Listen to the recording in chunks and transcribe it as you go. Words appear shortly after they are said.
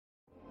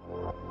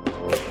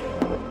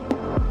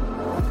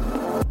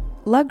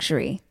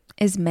Luxury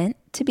is meant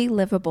to be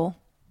livable.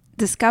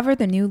 Discover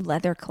the new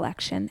leather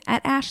collection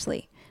at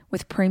Ashley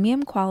with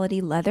premium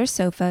quality leather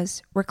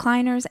sofas,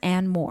 recliners,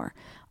 and more,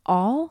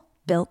 all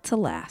built to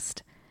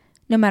last.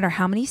 No matter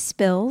how many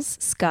spills,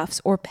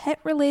 scuffs, or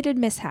pet-related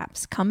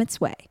mishaps come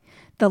its way,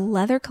 the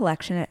leather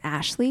collection at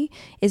Ashley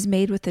is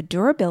made with the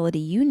durability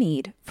you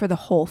need for the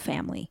whole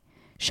family.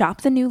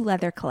 Shop the new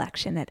leather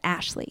collection at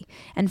Ashley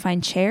and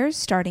find chairs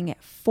starting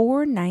at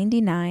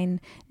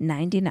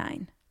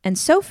 $499.99 and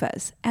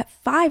sofas at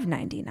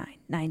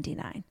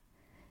 $599.99.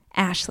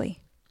 Ashley,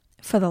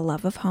 for the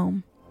love of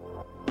home.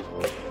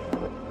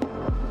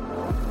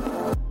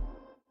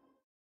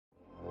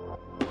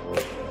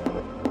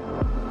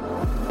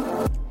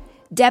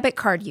 Debit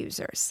card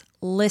users,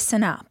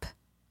 listen up.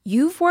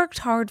 You've worked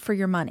hard for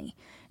your money.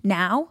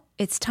 Now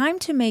it's time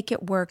to make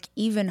it work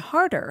even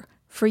harder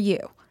for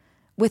you.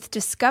 With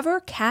Discover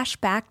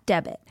Cashback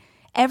Debit,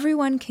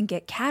 everyone can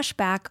get cash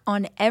back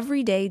on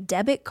everyday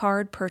debit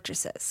card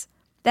purchases.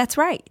 That's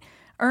right.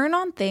 Earn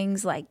on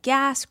things like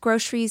gas,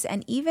 groceries,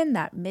 and even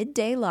that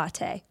midday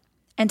latte.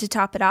 And to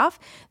top it off,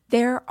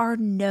 there are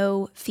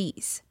no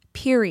fees,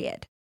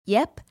 period.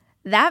 Yep,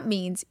 that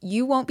means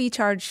you won't be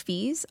charged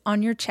fees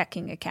on your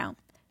checking account.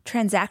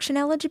 Transaction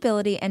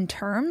eligibility and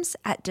terms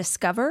at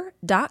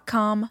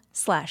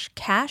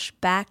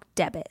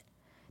discover.com/cashbackdebit.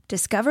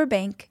 Discover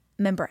Bank,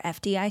 member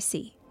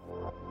FDIC.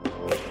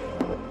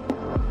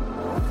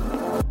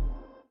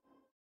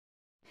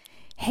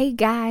 Hey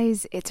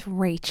guys, it's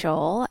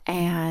Rachel,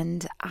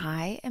 and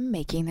I am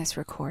making this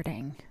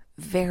recording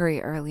very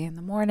early in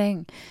the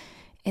morning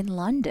in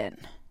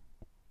London.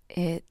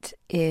 It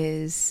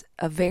is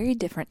a very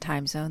different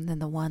time zone than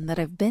the one that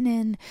I've been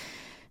in.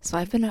 So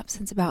I've been up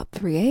since about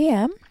 3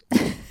 a.m.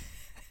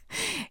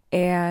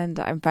 and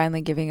I'm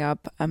finally giving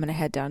up. I'm going to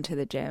head down to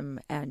the gym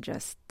and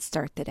just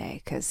start the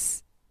day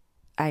because,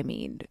 I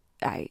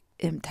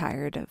am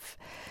tired of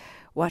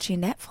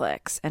watching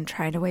Netflix and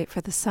trying to wait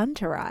for the sun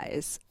to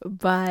rise.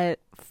 But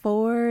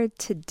for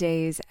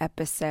today's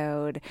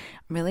episode,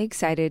 I'm really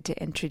excited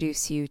to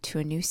introduce you to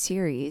a new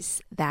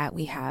series that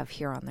we have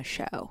here on the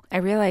show. I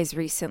realized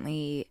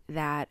recently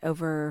that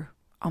over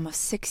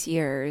almost 6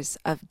 years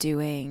of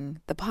doing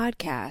the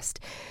podcast,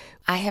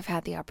 I have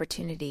had the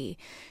opportunity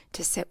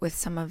to sit with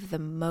some of the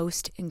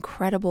most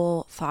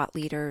incredible thought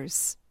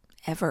leaders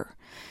ever.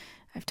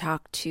 I've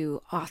talked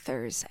to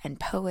authors and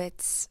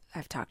poets.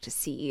 I've talked to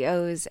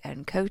CEOs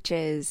and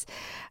coaches.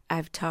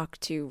 I've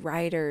talked to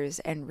writers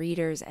and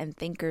readers and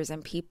thinkers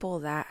and people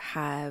that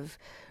have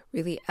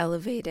really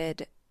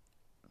elevated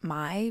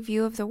my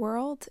view of the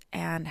world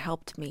and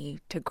helped me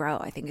to grow.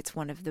 I think it's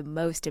one of the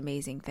most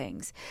amazing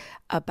things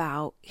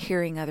about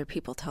hearing other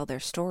people tell their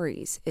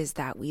stories is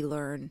that we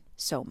learn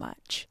so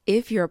much.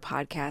 If you're a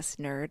podcast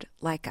nerd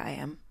like I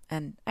am,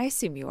 and I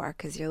assume you are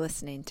because you're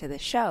listening to the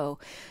show,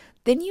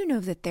 then you know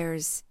that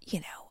there's,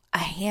 a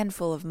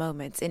handful of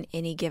moments in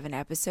any given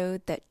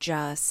episode that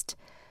just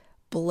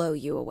blow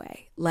you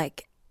away.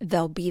 Like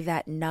there'll be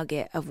that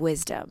nugget of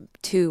wisdom,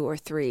 2 or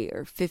 3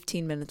 or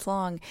 15 minutes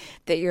long,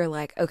 that you're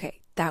like,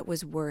 okay, that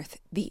was worth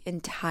the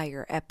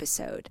entire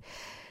episode.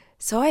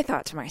 So I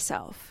thought to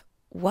myself,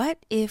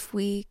 what if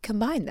we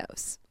combine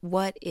those?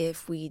 What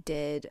if we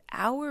did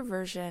our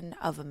version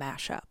of a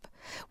mashup?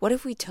 What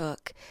if we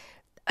took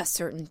a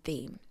certain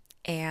theme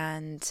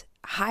and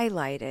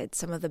highlighted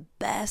some of the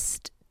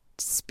best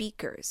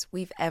speakers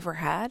we've ever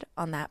had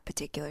on that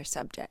particular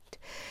subject?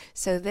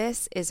 So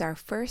this is our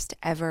first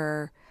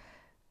ever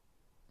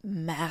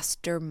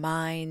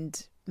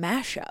Mastermind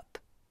mashup.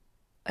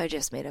 I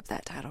just made up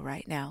that title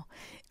right now.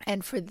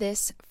 And for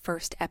this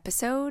first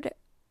episode,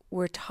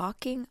 we're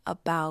talking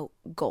about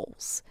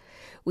goals.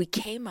 We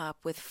came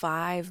up with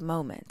 5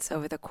 moments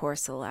over the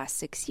course of the last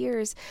 6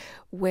 years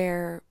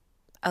where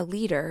a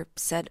leader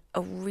said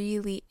a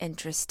really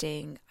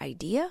interesting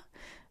idea,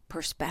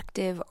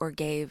 perspective, or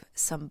gave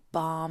some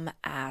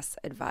bomb-ass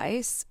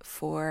advice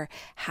for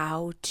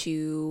how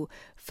to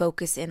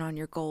focus in on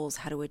your goals,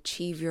 how to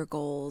achieve your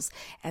goals.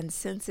 And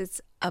since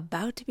it's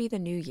about to be the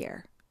new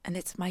year, and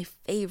it's my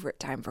favorite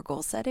time for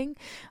goal setting,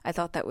 I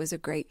thought that was a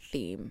great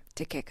theme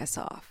to kick us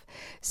off.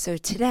 So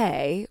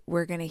today,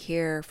 we're going to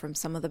hear from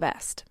some of the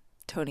best.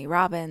 Tony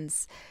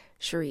Robbins,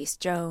 Charis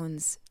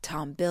Jones,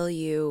 Tom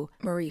Bilyeu,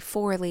 Marie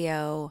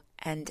Forleo,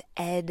 and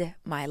Ed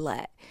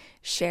Mylett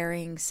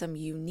sharing some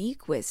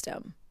unique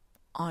wisdom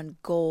on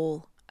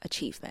goal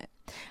achievement.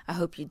 I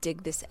hope you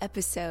dig this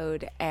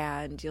episode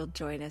and you'll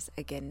join us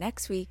again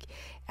next week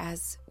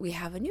as we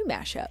have a new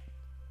mashup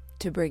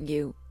to bring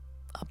you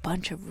a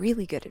bunch of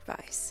really good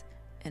advice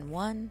in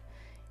one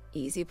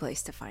easy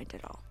place to find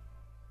it all.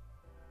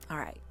 All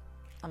right,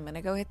 I'm going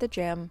to go hit the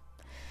gym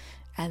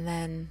and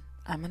then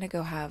I'm going to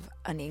go have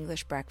an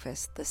English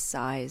breakfast the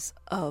size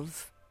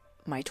of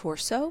my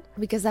torso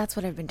because that's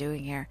what I've been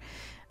doing here.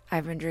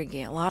 I've been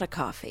drinking a lot of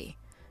coffee,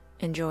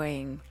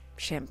 enjoying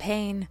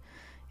champagne,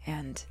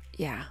 and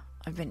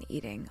I've been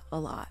eating a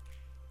lot.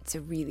 It's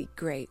a really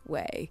great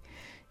way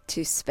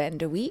to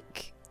spend a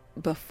week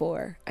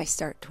before I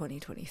start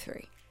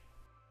 2023.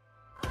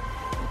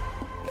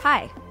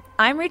 Hi,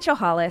 I'm Rachel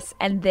Hollis,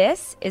 and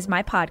this is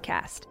my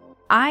podcast.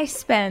 I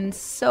spend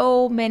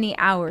so many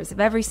hours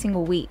of every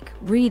single week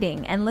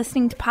reading and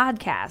listening to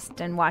podcasts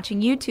and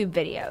watching YouTube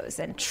videos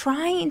and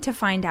trying to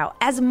find out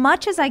as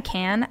much as I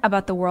can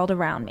about the world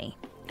around me.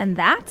 And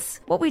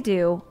that's what we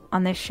do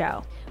on this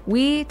show.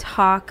 We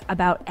talk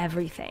about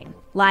everything,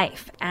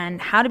 life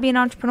and how to be an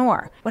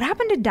entrepreneur. What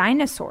happened to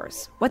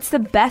dinosaurs? What's the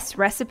best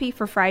recipe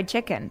for fried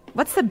chicken?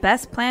 What's the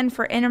best plan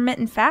for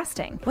intermittent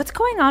fasting? What's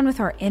going on with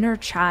our inner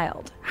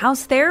child?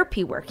 How's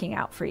therapy working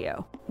out for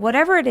you?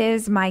 Whatever it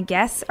is my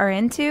guests are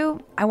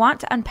into, I want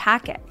to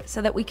unpack it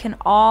so that we can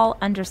all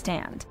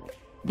understand.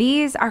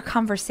 These are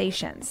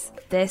conversations.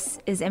 This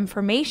is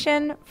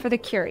information for the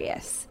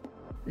curious.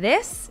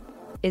 This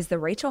is the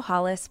Rachel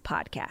Hollis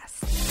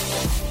Podcast.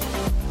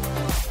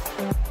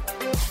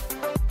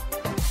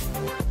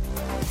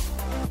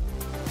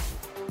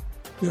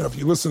 You know, if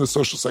you listen to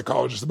social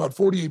psychologists, about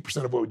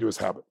 48% of what we do is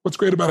habit. What's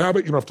great about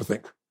habit? You don't have to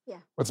think. Yeah.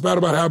 What's bad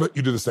about habit?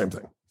 You do the same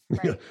thing.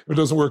 Right. If it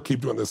doesn't work,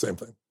 keep doing the same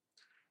thing.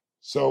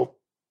 So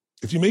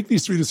if you make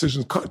these 3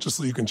 decisions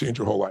consciously, you can change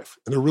your whole life.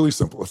 And they're really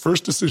simple. The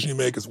first decision you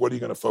make is, what are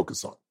you going to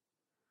focus on?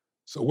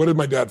 So what did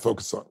my dad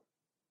focus on?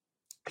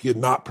 He had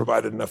not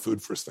provided enough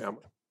food for his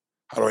family.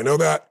 How do I know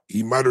that?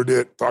 He muttered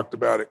it, talked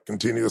about it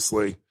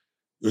continuously.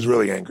 He was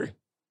really angry.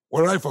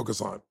 What did I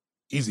focus on?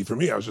 Easy for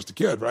me. I was just a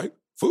kid, right?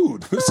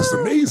 Food. This is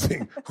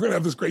amazing. We're going to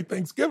have this great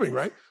Thanksgiving,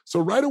 right? So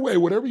right away,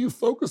 whatever you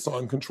focus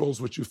on controls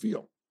what you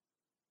feel.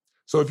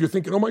 So if you're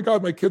thinking, oh my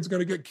God, my kid's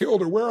going to get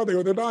killed, or where are they,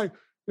 or they're dying,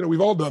 you know,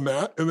 we've all done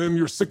that. And then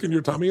you're sick in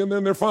your tummy, and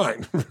then they're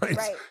fine, right?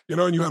 You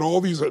know, and you had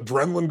all these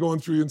adrenaline going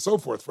through you and so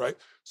forth, right?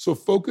 So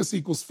focus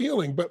equals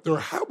feeling, but there are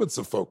habits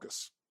of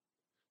focus.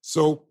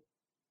 So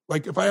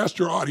like if I asked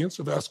your audience,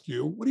 if I asked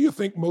you, what do you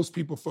think most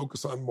people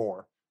focus on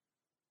more?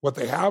 What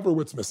they have or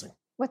what's missing?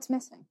 What's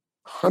missing?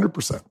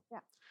 100%. Yeah.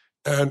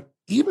 And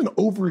even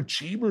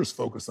overachievers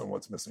focus on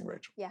what's missing,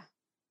 Rachel. Yeah.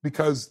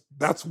 Because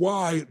that's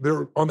why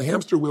they're on the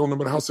hamster wheel. No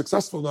matter how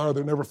successful they are,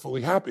 they're never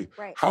fully happy.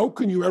 Right. How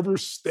can you ever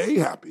stay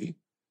happy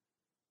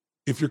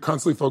if you're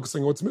constantly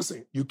focusing on what's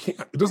missing? You can't.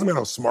 It doesn't matter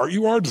how smart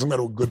you are. It doesn't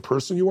matter what good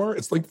person you are.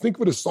 It's like, think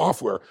of it as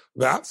software.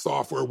 That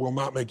software will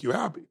not make you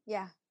happy.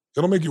 Yeah.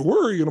 It'll make you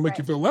worry. It'll make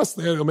you feel less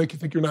than. It'll make you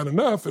think you're not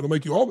enough. It'll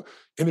make you all.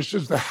 And it's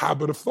just a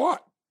habit of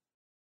thought.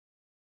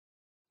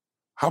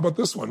 How about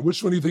this one?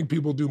 Which one do you think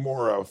people do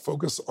more of?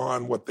 Focus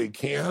on what they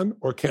can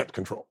or can't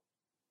control?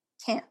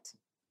 Can't.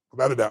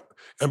 Without a doubt.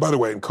 And by the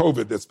way, in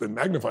COVID, that's been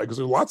magnified because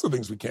there are lots of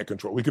things we can't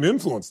control. We can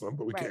influence them,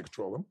 but we can't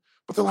control them.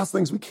 But there are lots of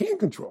things we can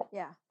control.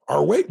 Yeah.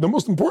 Our weight, the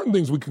most important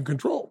things we can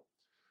control.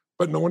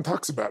 But no one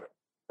talks about it,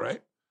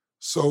 right?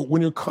 So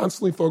when you're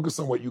constantly focused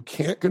on what you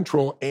can't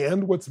control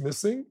and what's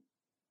missing,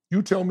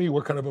 you tell me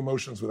what kind of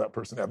emotions would that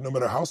person have, no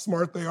matter how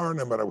smart they are,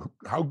 no matter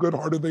how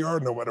good-hearted they are,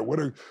 no matter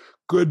what a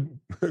good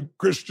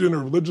Christian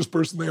or religious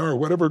person they are, or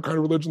whatever kind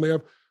of religion they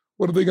have,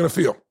 what are they going to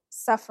feel?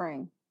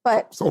 Suffering.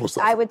 But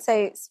I would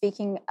say,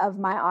 speaking of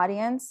my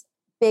audience,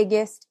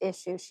 biggest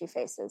issue she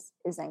faces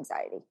is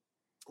anxiety.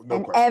 No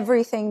and question.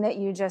 Everything that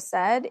you just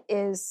said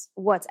is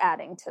what's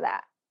adding to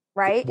that,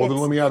 right? Well, then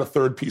let me add a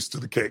third piece to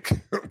the cake,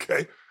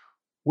 okay?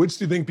 Which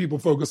do you think people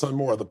focus on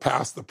more, the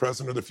past, the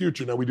present, or the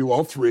future? Now, we do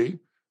all 3.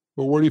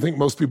 But where do you think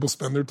most people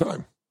spend their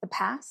time? The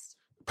past.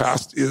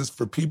 Past is,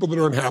 for people that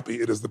are unhappy,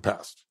 it is the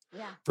past.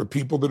 Yeah. For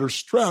people that are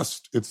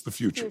stressed, it's the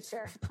future.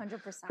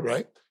 100%.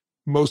 Right?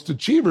 Most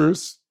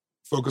achievers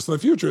focus on the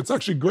future. It's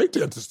actually great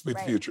to anticipate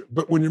the future.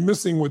 But when you're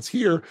missing what's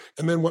here,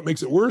 and then what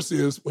makes it worse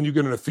is when you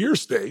get in a fear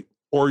state,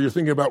 or you're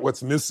thinking about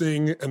what's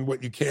missing and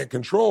what you can't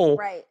control,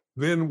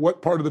 then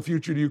what part of the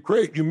future do you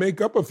create? You make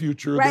up a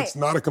future that's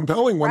not a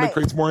compelling one that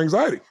creates more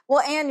anxiety.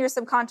 Well, and your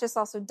subconscious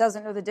also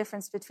doesn't know the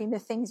difference between the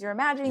things you're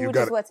imagining, which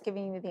is what's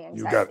giving you the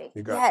anxiety.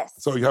 You got it.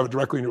 So you have it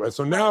directly in your head.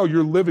 So now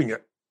you're living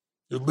it.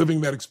 You're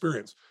living that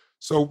experience.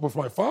 So with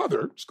my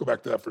father, just go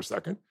back to that for a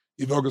second,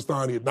 Yves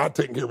Augustin, he had not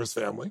taken care of his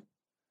family.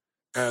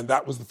 And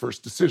that was the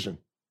first decision.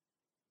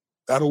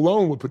 That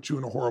alone would put you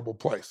in a horrible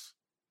place.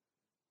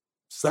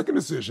 Second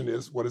decision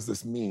is, what does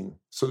this mean?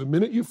 So the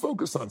minute you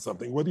focus on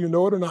something, whether you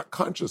know it or not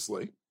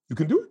consciously, you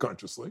can do it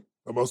consciously,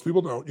 but most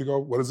people don't. You go,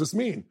 what does this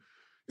mean?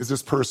 Is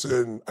this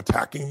person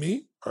attacking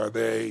me? Are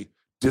they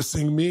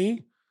dissing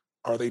me?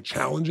 Are they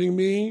challenging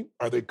me?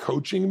 Are they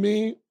coaching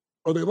me?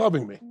 Are they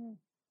loving me?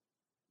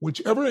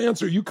 Whichever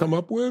answer you come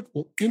up with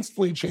will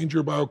instantly change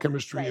your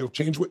biochemistry. It'll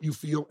change what you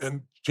feel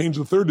and change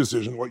the third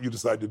decision, what you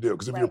decide to do.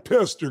 Because if you're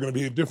pissed, you're going to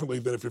behave differently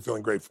than if you're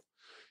feeling grateful.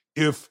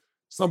 If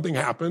something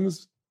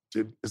happens,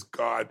 is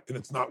God, and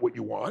it's not what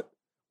you want,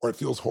 or it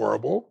feels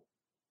horrible.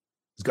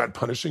 Is God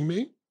punishing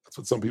me? That's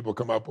what some people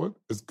come up with.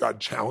 Is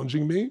God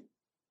challenging me?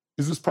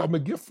 Is this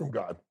problem a gift from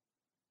God?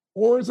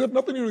 Or is it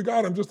nothing to do with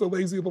God? I'm just a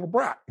lazy little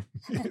brat.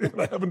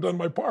 And I haven't done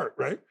my part,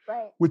 right?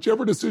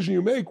 Whichever decision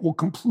you make will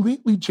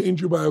completely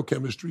change your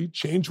biochemistry,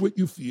 change what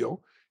you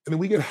feel, and then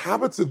we get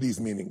habits of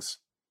these meanings,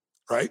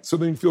 right? So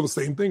then you feel the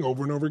same thing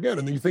over and over again,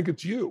 and then you think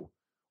it's you.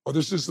 Or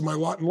this is my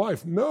lot in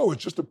life. No,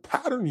 it's just a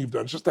pattern you've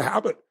done. It's just a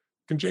habit.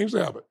 It can change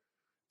the habit.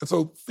 And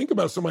so think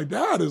about it. So my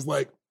dad is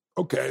like,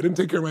 okay, I didn't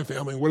take care of my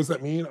family. What does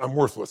that mean? I'm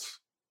worthless.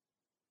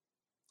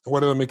 And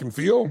what did that make him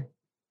feel?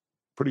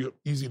 Pretty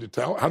easy to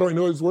tell. How do I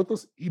know he's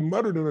worthless? He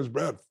muttered in his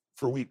breath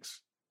for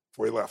weeks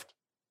before he left.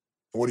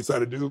 And what he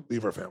decided to do,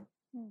 leave our family.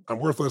 I'm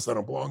worthless. I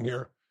don't belong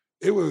here.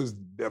 It was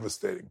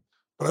devastating.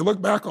 But I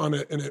look back on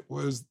it, and it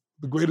was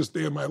the greatest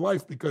day of my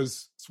life,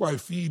 because that's why I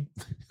feed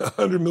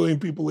 100 million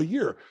people a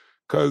year.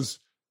 Because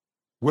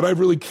would I have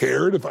really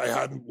cared if I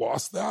hadn't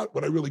lost that?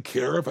 Would I really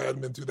care if I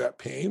hadn't been through that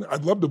pain?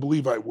 I'd love to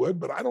believe I would,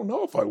 but I don't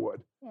know if I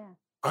would. Yeah.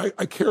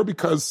 I care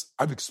because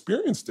I've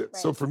experienced it.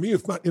 Right. So for me,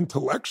 it's not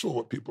intellectual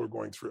what people are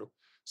going through.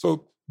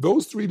 So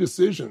those three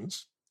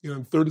decisions,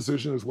 the third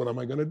decision is, what am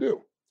I going to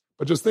do?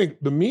 But just think,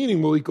 the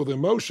meaning will equal the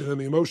emotion, and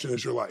the emotion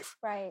is your life.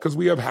 Right. Because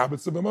we have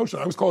habits of emotion.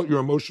 I always call it your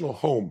emotional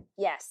home.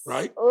 Yes.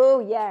 Right? Oh,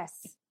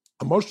 yes.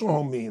 Emotional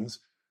home means,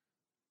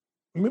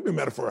 maybe a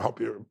metaphor to help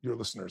your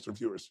listeners or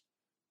viewers.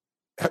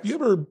 Have you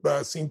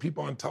ever seen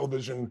people on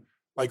television,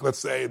 like let's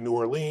say in New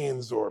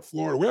Orleans or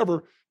Florida,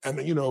 wherever, and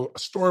a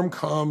storm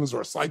comes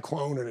or a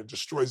cyclone and it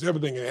destroys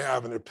everything they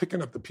have, and they're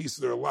picking up the pieces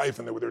of their life,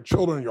 and they're with their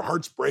children, and your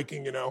heart's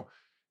breaking,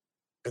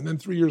 and then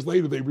 3 years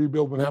later they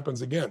rebuild when it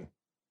happens again.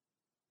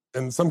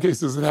 And in some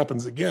cases it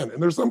happens again.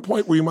 And there's some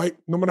point where you might,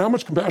 no matter how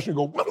much compassion, you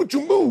go, why don't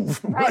you move?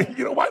 Right?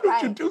 Why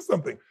don't you do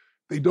something?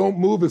 They don't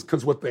move is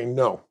because what they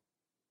know.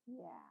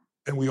 Yeah.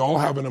 And we all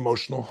have an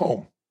emotional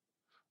home,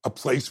 a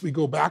place we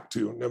go back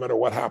to no matter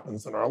what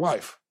happens in our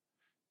life.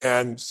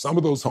 And some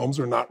of those homes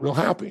are not real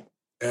happy.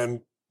 And,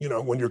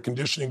 when your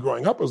conditioning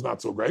growing up was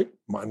not so great,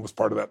 mine was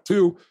part of that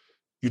too,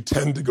 you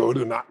tend to go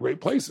to not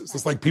great places.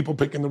 It's like people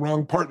picking the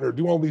wrong partner,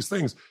 do all these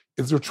things,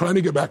 is they're trying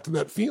to get back to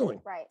that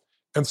feeling. Right.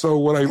 And so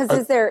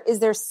because is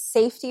there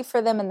safety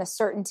for them in the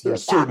certainty of that?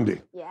 There's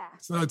certainty. Yeah.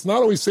 It's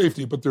not always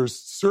safety, but there's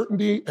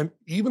certainty. And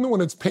even when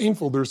it's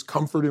painful, there's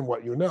comfort in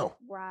what you know.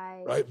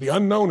 Right. Right. The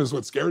unknown is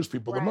what scares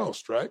people the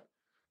most, right?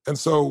 And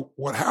so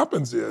what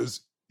happens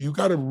is you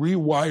got to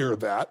rewire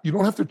that. You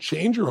don't have to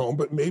change your home,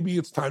 but maybe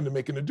it's time to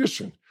make an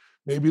addition.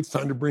 Maybe it's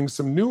time to bring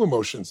some new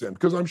emotions in,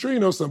 because I'm sure you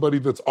know somebody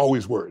that's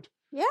always worried.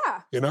 Yeah.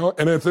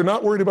 And if they're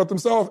not worried about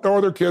themselves or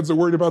their kids, they're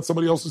worried about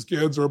somebody else's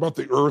kids or about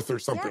the earth or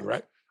something,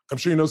 right? I'm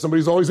sure you know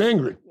somebody's always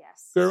angry.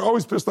 Yes. They're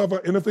always pissed off.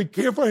 And if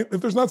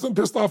there's not something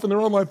pissed off in their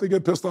own life, they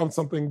get pissed off at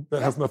something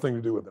that has nothing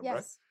to do with them,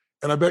 right?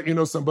 And I bet you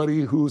know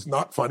somebody who's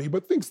not funny,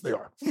 but thinks they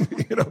are,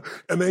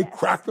 and they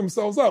crack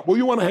themselves up. Well,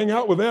 you want to hang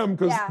out with them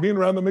because being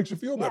around them makes you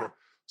feel better.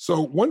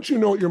 So once you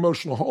know what your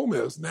emotional home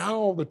is,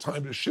 now the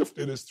time to shift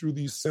it is through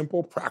these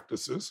simple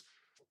practices,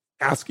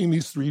 asking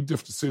these three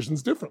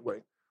decisions differently.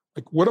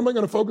 Like, what am I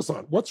going to focus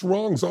on? What's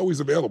wrong is always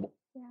available.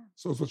 Yeah.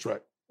 So it's what's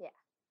right. Yeah.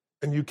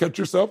 And you catch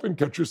yourself.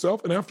 And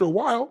after a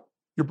while,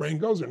 your brain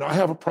goes there. Now I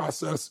have a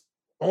process.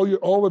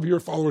 All of your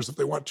followers, if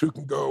they want to,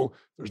 can go.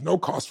 There's no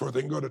cost for it.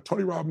 They can go to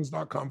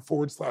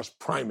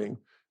TonyRobbins.com/priming.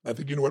 I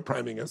think you know what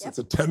priming is. Yep. It's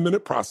a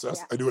 10-minute process.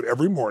 Yeah. I do it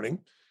every morning.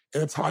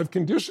 And it's how I've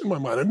conditioned my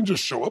mind. I didn't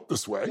just show up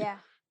this way. Yeah.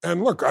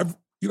 And look, I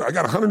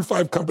got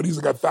 105 companies.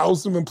 I got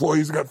thousands of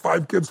employees. I got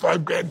 5 kids,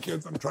 5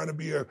 grandkids. I'm trying to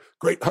be a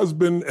great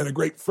husband and a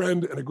great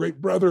friend and a great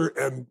brother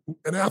and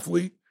an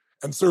athlete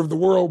and serve the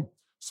world.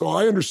 So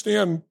I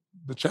understand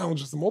the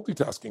challenges of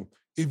multitasking.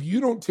 If you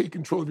don't take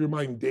control of your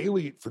mind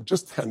daily for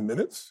just 10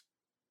 minutes,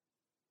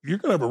 you're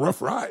going to have a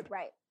rough ride.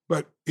 Right.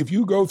 But if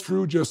you go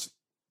through just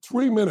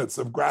 3 minutes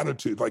of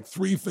gratitude, like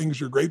 3 things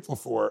you're grateful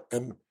for,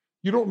 and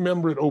you don't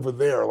remember it over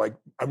there. Like,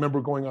 I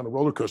remember going on a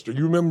roller coaster.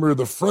 You remember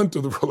the front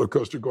of the roller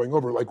coaster going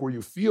over, like where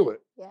you feel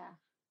it. Yeah.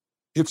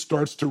 It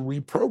starts to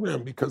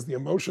reprogram, because the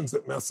emotions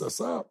that mess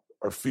us up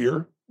are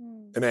fear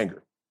and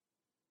anger.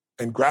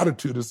 And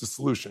gratitude is the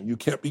solution. You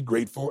can't be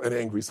grateful and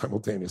angry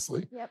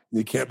simultaneously. Yep.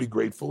 You can't be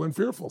grateful and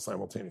fearful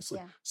simultaneously.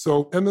 Yeah.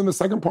 So, and then the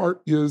second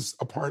part is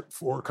a part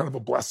for kind of a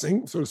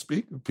blessing, so to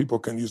speak. People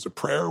can use a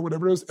prayer or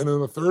whatever it is. And then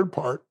the third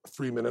part,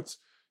 3 minutes,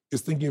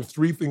 is thinking of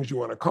 3 things you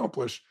want to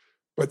accomplish,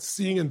 but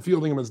seeing and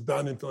feeling them as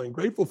done and feeling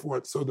grateful for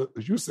it, so that,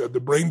 as you said, the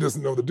brain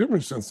doesn't know the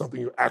difference between something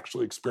you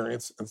actually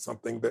experience and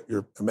something that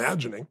you're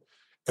imagining.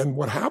 And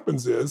what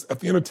happens is, at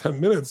the end of 10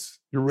 minutes,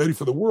 you're ready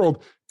for the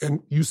world,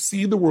 and you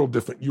see the world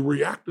different. You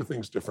react to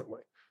things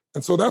differently.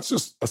 And so that's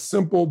just a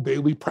simple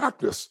daily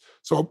practice.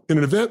 So in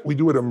an event, we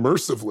do it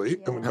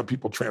immersively, and we have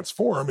people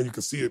transform, and you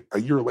can see it a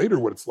year later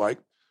what it's like.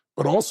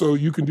 But also,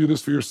 you can do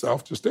this for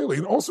yourself just daily.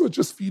 And also, it's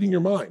just feeding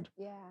your mind.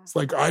 Yeah. It's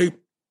like I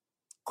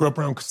grew up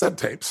around cassette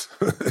tapes,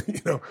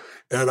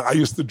 and I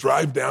used to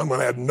drive down when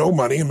I had no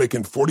money and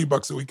making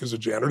 $40 a week as a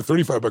janitor,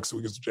 $35 a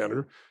week as a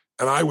janitor.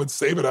 And I would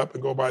save it up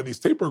and go buy these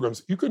tape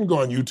programs. You couldn't go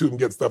on YouTube and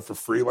get stuff for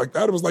free like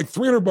that. It was like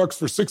 $300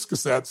 for 6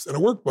 cassettes and a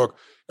workbook.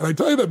 And I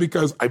tell you that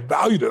because I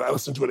valued it. I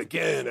listened to it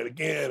again and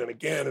again and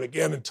again and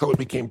again until it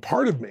became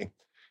part of me.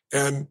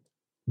 And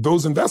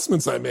those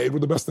investments I made were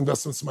the best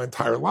investments of my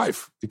entire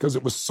life, because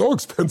it was so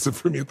expensive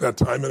for me at that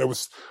time,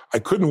 and I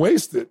couldn't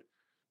waste it.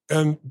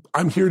 And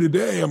I'm here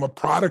today. I'm a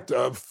product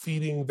of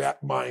feeding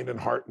that mind and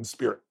heart and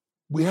spirit.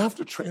 We have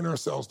to train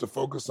ourselves to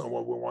focus on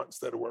what we want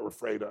instead of what we're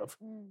afraid of.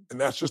 And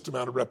that's just a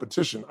matter of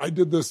repetition. I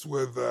did this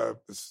with,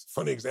 this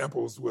funny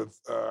examples with,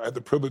 I had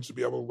the privilege to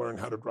be able to learn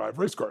how to drive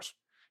race cars.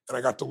 And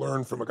I got to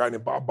learn from a guy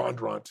named Bob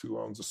Bondurant, who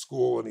owns a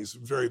school, and he's a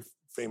very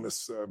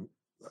famous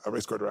a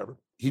race car driver.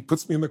 He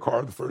puts me in the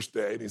car the first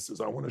day and he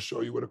says, I want to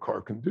show you what a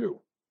car can do.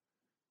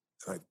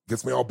 And he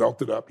gets me all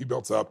belted up. He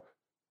belts up.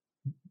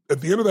 At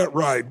the end of that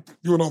ride,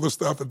 doing all this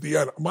stuff, at the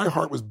end, my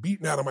heart was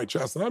beating out of my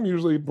chest. And I'm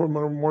usually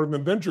more of an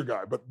adventure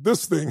guy, but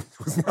this thing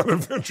was not an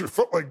adventure. It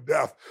felt like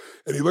death.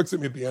 And he looks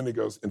at me at the end and he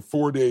goes, in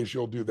 4 days,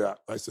 you'll do that.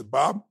 I said,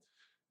 Bob,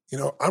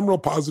 I'm real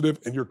positive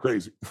and you're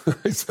crazy.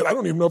 I said, I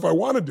don't even know if I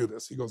want to do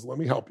this. He goes, let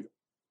me help you.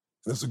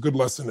 And this is a good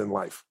lesson in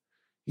life.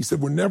 He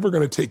said, we're never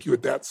going to take you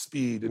at that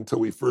speed until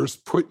we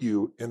first put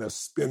you in a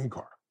spin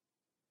car.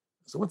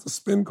 I said, what's a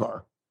spin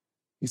car?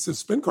 He said,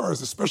 spin car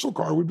is a special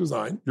car we've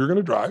designed. You're going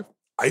to drive.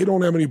 I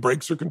don't have any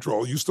brakes or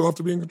control. You still have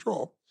to be in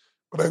control.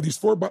 But I have these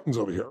 4 buttons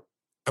over here.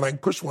 And I can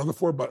push one of the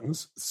 4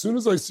 buttons. As soon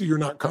as I see you're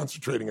not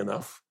concentrating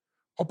enough,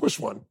 I'll push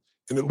one.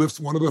 And it lifts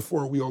one of the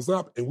 4 wheels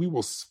up. And we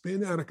will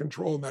spin out of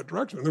control in that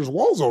direction. And there's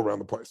walls all around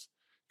the place.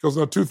 He goes,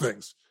 now 2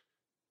 things.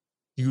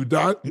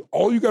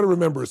 All you got to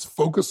remember is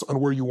focus on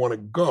where you want to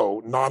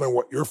go, not on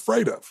what you're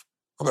afraid of.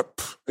 I'm like,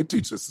 I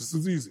teach this. This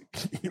is easy.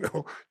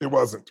 It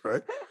wasn't,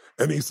 right?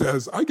 And he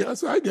says, I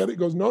guess, I get it. He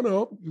goes, no.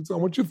 I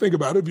want you to think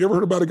about it. Have you ever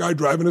heard about a guy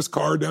driving his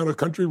car down a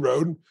country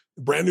road,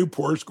 brand new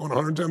Porsche going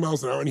 110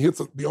 miles an hour, and he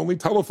hits the only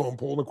telephone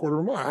pole in a quarter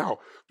of a mile? How?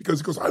 Because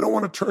he goes, I don't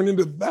want to turn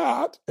into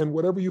that. And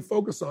whatever you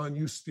focus on,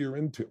 you steer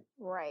into.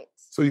 Right.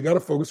 So you got to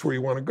focus where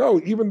you want to go,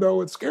 even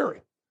though it's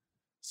scary.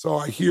 So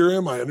I hear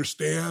him, I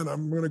understand,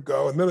 I'm going to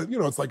go. And then,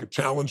 it's like a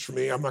challenge for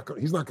me.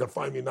 He's not going to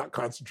find me not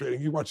concentrating.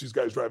 You watch these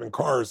guys driving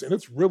cars, and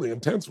it's really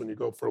intense when you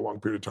go for a long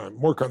period of time,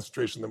 more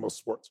concentration than most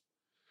sports.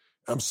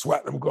 I'm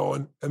sweating, I'm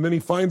going. And then he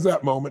finds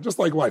that moment, just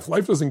like life.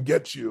 Life doesn't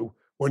get you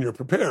when you're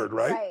prepared,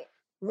 right? Right.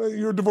 Well,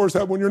 your divorce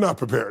happened when you're not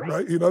prepared,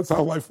 right? That's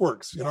how life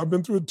works. I've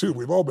been through it too.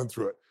 We've all been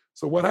through it.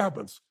 So what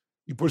happens?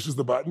 He pushes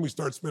the button. We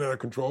start spinning out of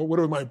control. What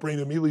does my brain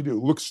immediately do?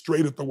 Look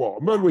straight at the wall.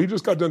 By the way, he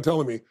just got done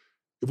telling me,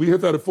 if we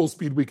hit that at full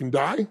speed, we can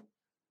die.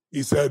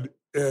 He said,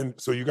 and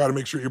so you got to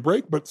make sure you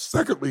brake. But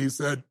secondly, he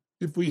said,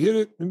 if we hit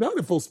it and not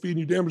at full speed and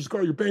you damage the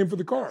car, you're paying for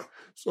the car.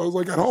 So I was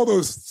like, at all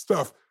those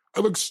stuff, I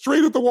looked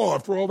straight at the wall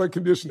after all that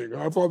conditioning,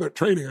 after all that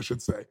training, I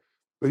should say.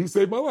 But he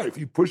saved my life.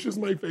 He pushes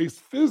my face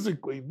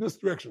physically this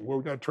direction where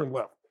we got to turn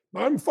left.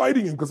 Now I'm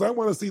fighting him because I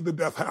want to see the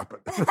death happen.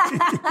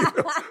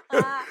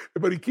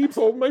 But he keeps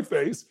holding my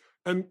face.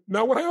 And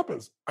now what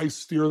happens? I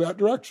steer that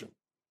direction.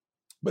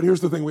 But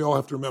here's the thing we all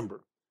have to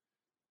remember.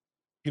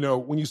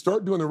 When you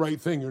start doing the right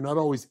thing, you're not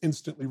always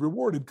instantly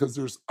rewarded because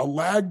there's a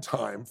lag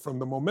time from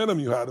the momentum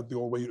you had of the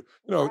old way.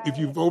 Right. If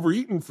you've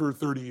overeaten for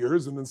 30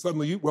 years and then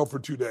suddenly eat well for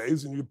 2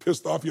 days and you're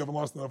pissed off you haven't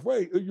lost enough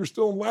weight, you're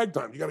still in lag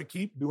time. You got to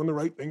keep doing the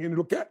right thing and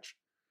it'll catch.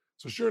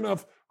 So sure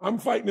enough, I'm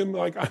fighting him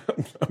like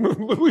I'm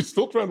literally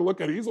still trying to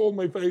look at it. He's holding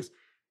my face.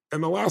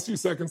 And the last few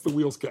seconds, the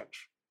wheels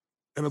catch.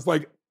 And it's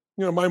like,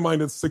 my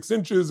mind is 6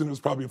 inches and it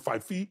was probably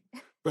 5 feet,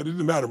 but it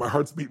didn't matter. My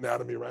heart's beating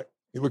out of me, right?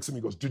 He looks at me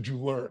and goes, did you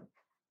learn?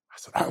 I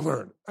said, I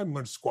learned. I didn't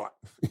learn squat.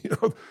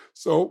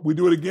 So we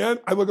do it again.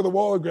 I look at the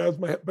wall and grabs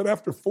my head. But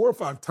after 4 or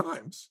 5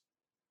 times,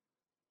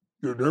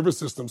 your nervous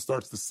system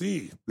starts to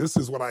see, this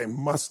is what I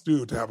must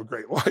do to have a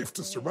great life,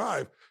 to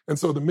survive. And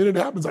so the minute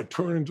it happens, I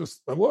turn and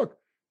I look.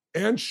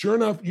 And sure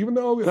enough, even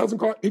though it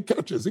hasn't caught, it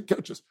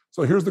catches.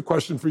 So here's the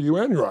question for you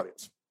and your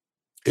audience.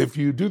 If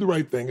you do the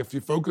right thing, if you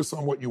focus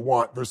on what you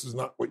want versus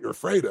not what you're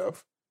afraid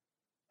of,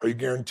 are you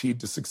guaranteed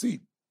to succeed?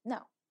 No.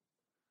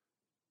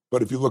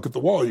 But if you look at the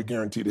wall, you're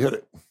guaranteed to hit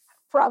it.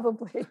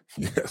 Probably.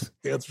 Yes.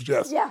 The answer is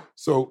yes. Yeah.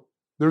 So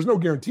there's no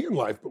guarantee in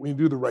life, but when you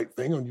do the right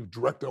thing and you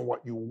direct on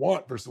what you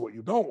want versus what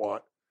you don't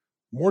want,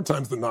 more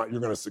times than not, you're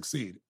going to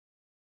succeed.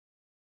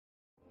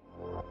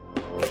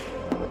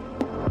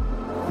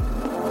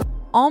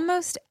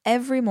 Almost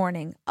every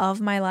morning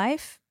of my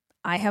life,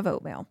 I have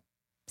oatmeal.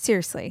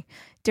 Seriously,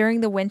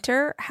 during the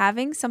winter,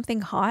 having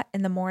something hot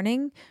in the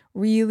morning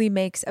really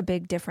makes a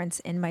big difference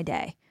in my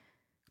day.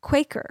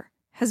 Quaker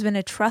has been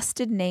a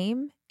trusted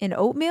name in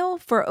oatmeal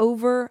for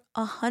over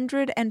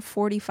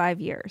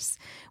 145 years,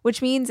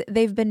 which means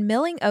they've been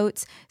milling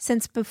oats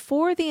since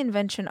before the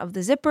invention of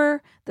the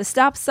zipper, the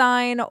stop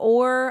sign,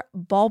 or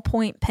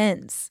ballpoint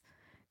pens.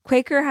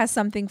 Quaker has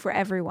something for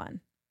everyone,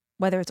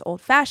 whether it's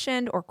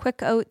old-fashioned or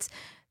quick oats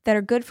that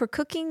are good for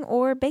cooking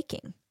or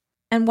baking.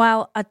 And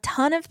while a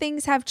ton of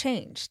things have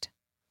changed,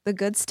 the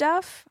good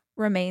stuff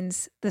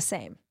remains the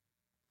same.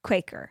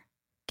 Quaker,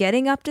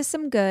 getting up to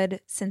some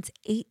good since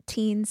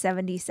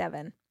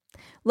 1877.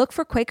 Look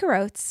for Quaker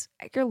Oats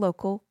at your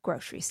local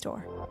grocery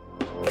store.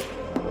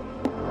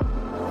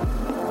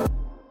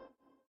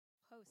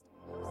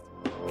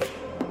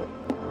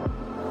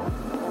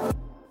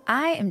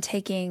 I am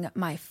taking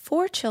my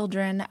 4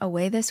 children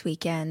away this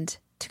weekend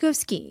to go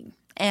skiing.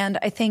 And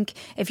I think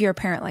if you're a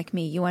parent like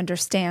me, you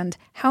understand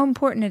how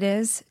important it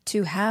is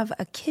to have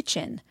a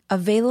kitchen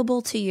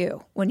available to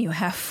you when you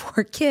have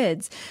 4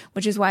 kids,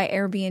 which is why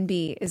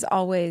Airbnb is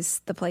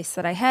always the place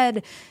that I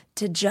head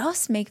to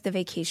just make the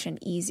vacation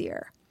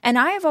easier. And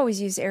I have always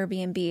used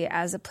Airbnb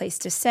as a place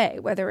to stay,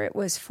 whether it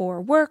was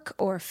for work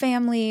or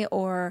family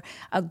or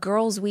a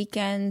girls'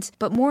 weekend.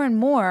 But more and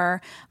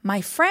more, my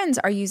friends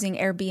are using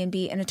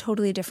Airbnb in a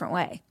totally different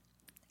way,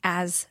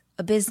 as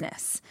a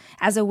business,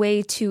 as a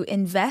way to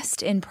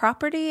invest in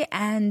property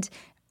and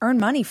earn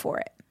money for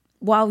it.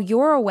 While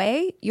you're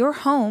away, your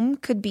home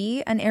could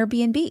be an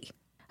Airbnb.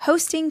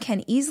 Hosting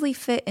can easily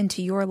fit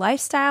into your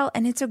lifestyle,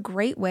 and it's a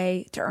great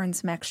way to earn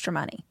some extra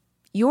money.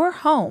 Your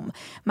home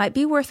might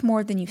be worth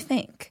more than you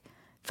think.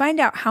 Find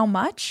out how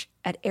much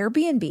at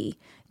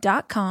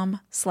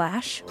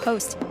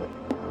airbnb.com/hosting.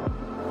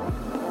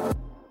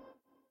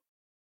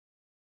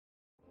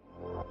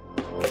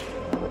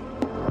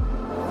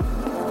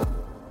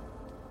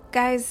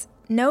 Guys,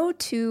 no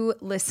two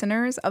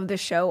listeners of the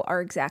show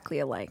are exactly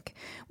alike,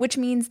 which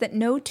means that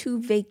no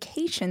two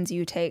vacations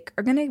you take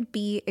are going to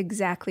be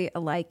exactly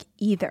alike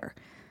either.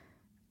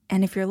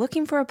 And if you're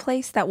looking for a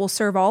place that will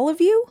serve all of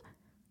you,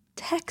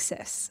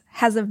 Texas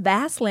has a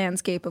vast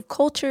landscape of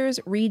cultures,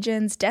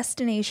 regions,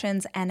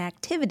 destinations, and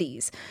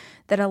activities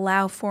that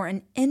allow for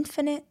an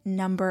infinite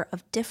number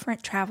of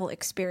different travel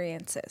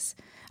experiences.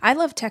 I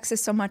love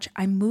Texas so much,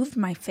 I moved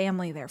my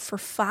family there for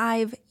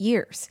 5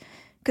 years.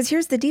 Because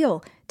here's the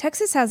deal,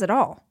 Texas has it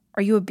all.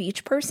 Are you a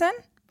beach person?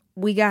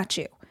 We got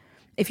you.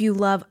 If you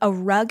love a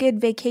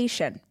rugged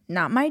vacation,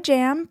 not my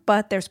jam,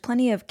 but there's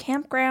plenty of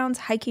campgrounds,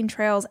 hiking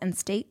trails, and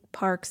state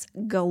parks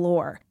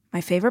galore.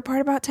 My favorite part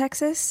about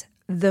Texas?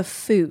 The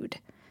food.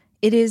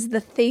 It is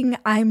the thing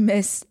I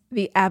miss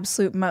the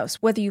absolute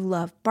most. Whether you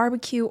love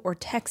barbecue or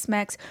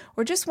Tex-Mex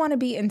or just want to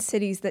be in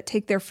cities that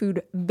take their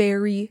food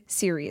very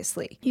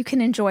seriously. You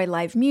can enjoy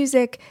live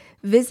music,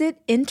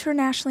 visit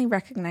internationally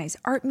recognized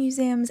art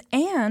museums,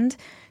 and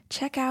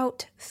check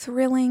out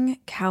thrilling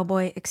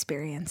cowboy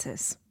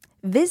experiences.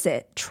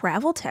 Visit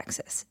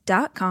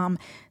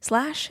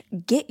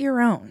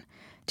traveltexas.com/getyourown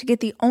to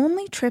get the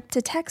only trip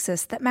to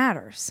Texas that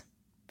matters.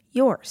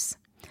 Yours.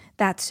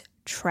 That's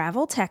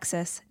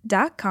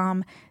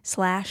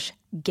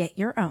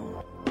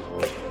traveltexas.com/getyourown.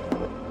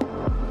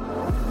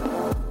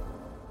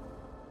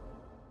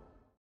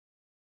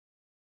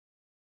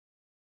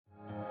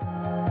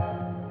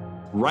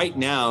 Right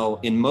now,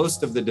 in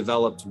most of the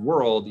developed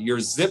world,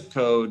 your zip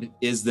code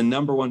is the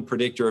number one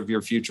predictor of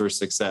your future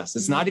success.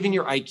 It's not even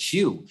your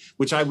IQ,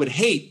 which I would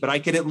hate, but I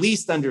could at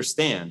least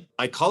understand.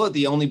 I call it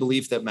the only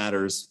belief that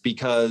matters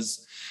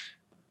because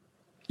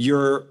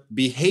your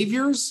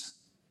behaviors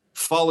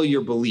follow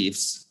your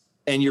beliefs,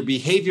 and your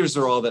behaviors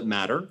are all that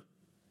matter.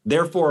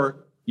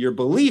 Therefore, your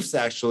beliefs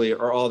actually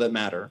are all that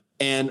matter.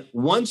 And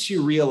once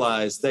you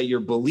realize that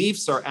your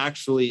beliefs are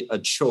actually a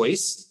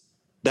choice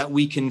that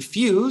we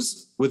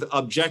confuse with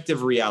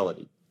objective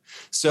reality.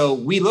 So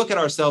we look at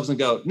ourselves and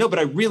go, no, but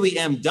I really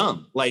am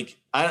dumb. Like,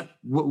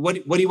 what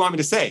do you want me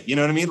to say? You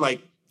know what I mean?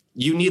 Like,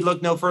 you need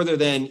look no further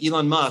than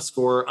Elon Musk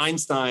or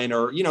Einstein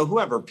or,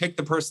 whoever. Pick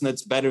the person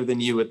that's better than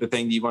you at the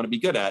thing that you want to be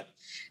good at.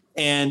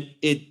 And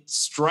it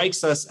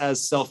strikes us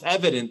as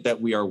self-evident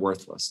that we are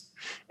worthless.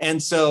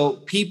 And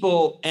so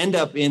people end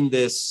up in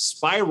this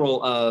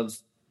spiral of,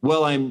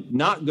 well, I'm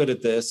not good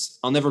at this.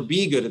 I'll never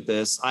be good at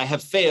this. I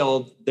have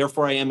failed.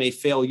 Therefore, I am a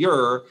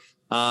failure.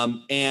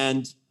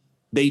 And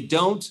they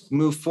don't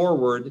move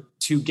forward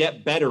to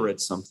get better at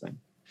something.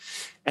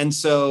 And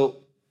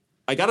so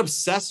I got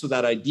obsessed with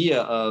that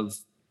idea of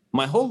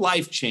my whole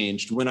life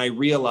changed when I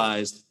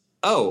realized,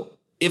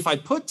 if I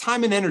put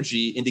time and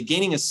energy into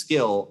gaining a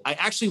skill, I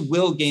actually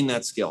will gain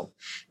that skill.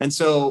 And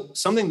so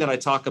something that I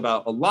talk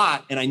about a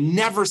lot, and I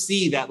never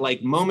see that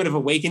like moment of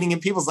awakening in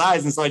people's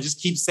eyes. And so I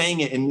just keep saying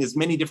it in as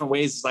many different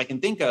ways as I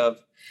can think of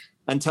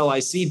until I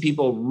see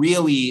people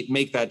really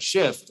make that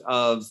shift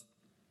of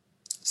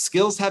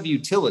skills have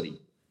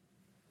utility.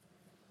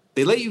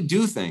 They let you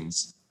do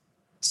things.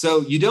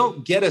 So you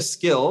don't get a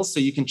skill so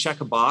you can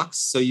check a box,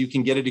 so you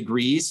can get a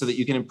degree, so that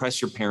you can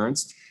impress your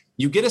parents.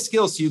 You get a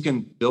skill so you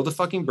can build a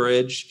fucking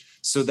bridge,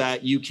 so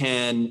that you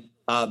can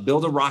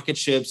build a rocket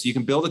ship, so you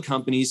can build a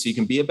company, so you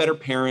can be a better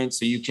parent,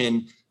 so you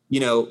can,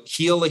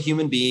 heal a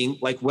human being,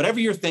 like whatever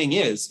your thing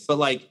is. But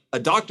like a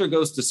doctor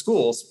goes to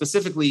school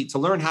specifically to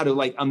learn how to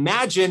like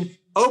imagine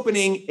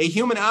opening a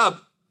human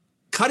up,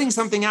 cutting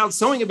something out,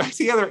 sewing it back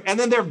together, and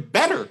then they're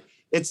better.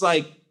 It's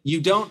like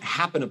you don't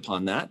happen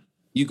upon that.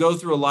 You go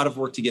through a lot of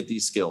work to get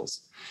these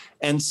skills.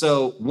 And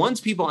so once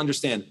people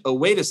understand,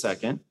 wait a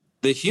second,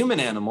 the human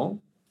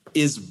animal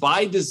is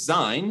by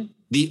design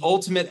the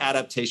ultimate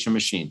adaptation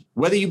machine,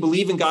 whether you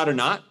believe in God or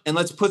not. And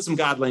let's put some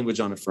God language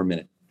on it for a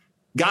minute.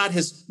 God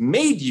has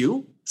made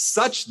you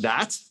such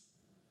that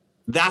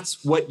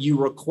that's what you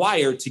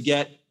require to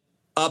get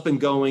up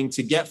and going,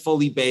 to get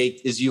fully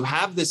baked, is you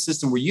have this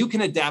system where you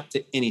can adapt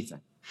to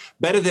anything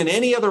better than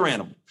any other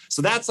animal.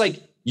 So that's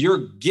like your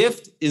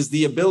gift is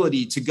the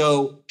ability to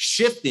go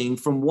shifting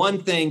from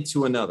one thing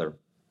to another.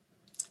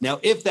 Now,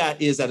 if that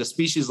is at a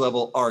species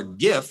level our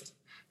gift,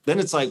 then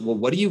it's like, well,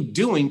 what are you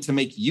doing to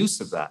make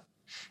use of that?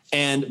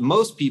 And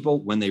most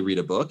people, when they read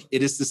a book,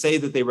 it is to say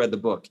that they read the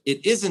book.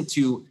 It isn't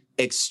to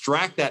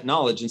extract that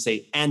knowledge and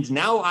say, and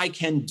now I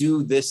can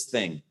do this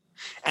thing.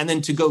 And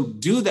then to go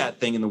do that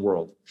thing in the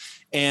world.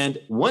 And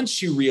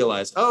once you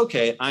realize,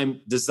 okay,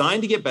 I'm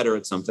designed to get better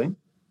at something.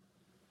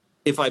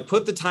 if I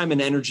put the time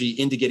and energy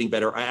into getting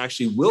better, I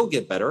actually will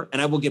get better,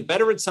 and I will get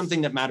better at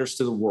something that matters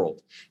to the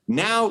world.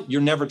 Now you're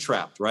never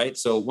trapped, right?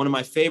 So one of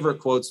my favorite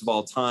quotes of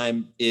all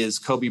time is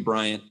Kobe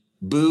Bryant,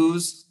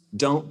 "Boos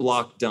don't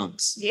block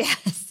dunks."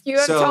 Yes, you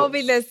have told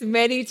me this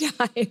many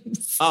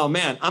times. Oh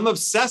man, I'm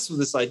obsessed with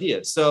this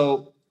idea.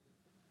 So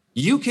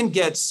you can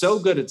get so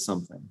good at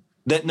something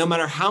that no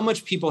matter how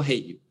much people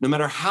hate you, no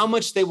matter how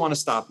much they want to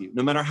stop you,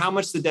 no matter how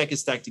much the deck is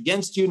stacked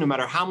against you, no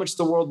matter how much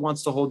the world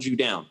wants to hold you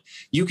down,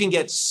 you can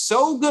get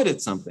so good at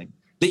something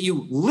that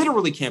you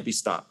literally can't be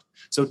stopped.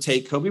 So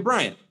take Kobe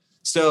Bryant.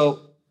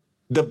 So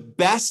the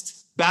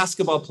best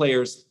basketball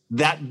players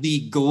that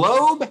the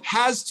globe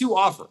has to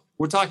offer,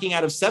 we're talking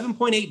out of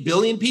 7.8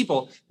 billion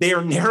people, they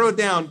are narrowed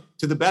down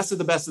to the best of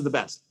the best of the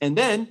best. And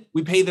then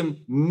we pay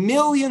them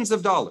millions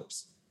of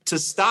dollars to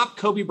stop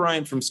Kobe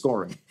Bryant from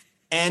scoring.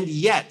 And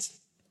yet,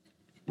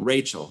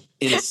 Rachel,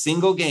 in a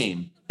single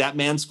game, that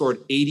man scored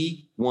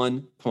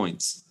 81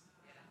 points.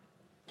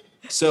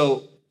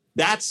 So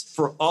that's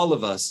for all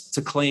of us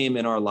to claim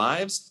in our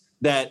lives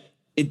that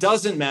it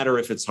doesn't matter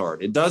if it's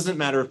hard. It doesn't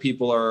matter if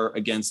people are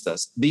against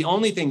us. The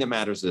only thing that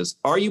matters is,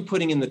 are you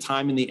putting in the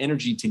time and the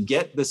energy to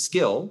get the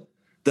skill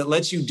that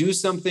lets you do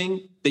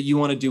something that you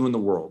want to do in the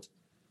world?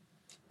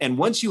 And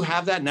once you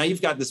have that, now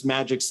you've got this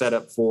magic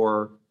setup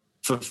for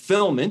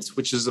fulfillment,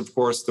 which is, of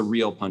course, the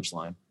real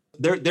punchline.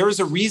 There is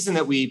a reason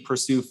that we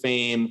pursue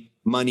fame,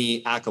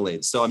 money,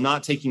 accolades. So I'm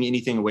not taking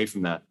anything away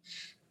from that.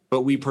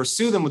 But we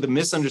pursue them with a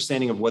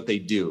misunderstanding of what they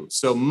do.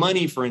 So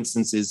money, for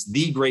instance, is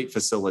the great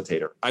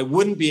facilitator. I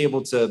wouldn't be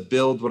able to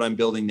build what I'm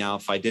building now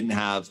if I didn't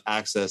have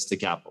access to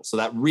capital. So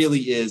that really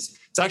is,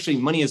 it's actually,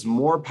 money is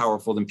more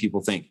powerful than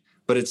people think,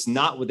 but it's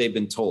not what they've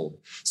been told.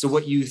 So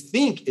what you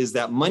think is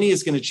that money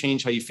is going to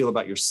change how you feel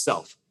about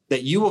yourself,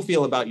 that you will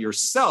feel about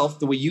yourself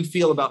the way you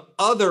feel about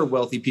other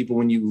wealthy people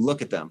when you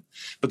look at them.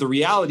 But the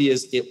reality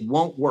is it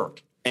won't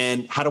work.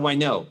 And how do I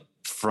know?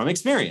 From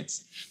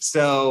experience.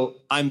 So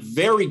I'm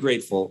very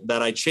grateful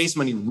that I chased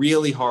money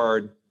really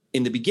hard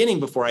in the beginning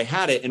before I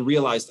had it and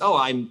realized, oh,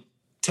 I'm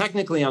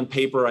technically on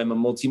paper, I'm a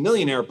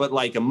multimillionaire, but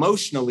like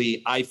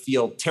emotionally, I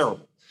feel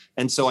terrible.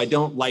 And so I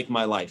don't like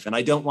my life and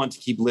I don't want to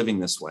keep living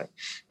this way.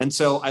 And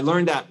so I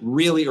learned that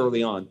really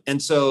early on.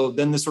 And so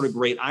then the sort of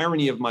great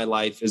irony of my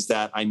life is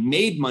that I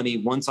made money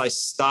once I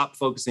stopped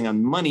focusing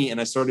on money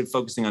and I started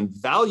focusing on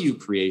value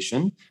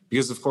creation,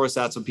 because of course,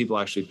 that's what people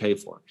actually pay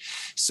for.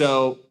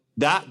 So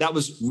that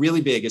was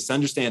really big, is to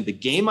understand the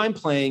game I'm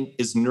playing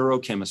is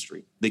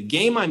neurochemistry. The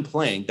game I'm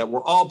playing, that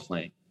we're all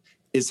playing,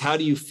 is how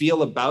do you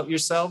feel about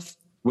yourself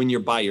when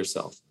you're by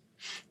yourself?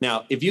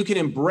 Now, if you can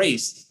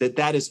embrace that,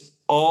 that is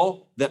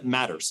all that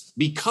matters,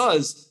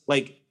 because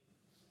like,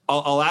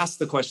 I'll ask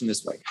the question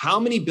this way. How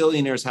many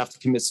billionaires have to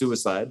commit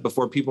suicide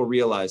before people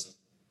realize,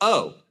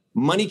 oh,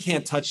 money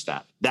can't touch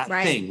that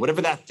right. thing,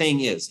 whatever that thing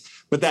is,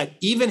 but that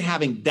even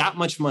having that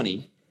much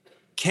money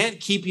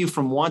can't keep you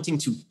from wanting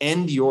to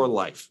end your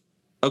life.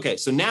 Okay,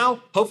 so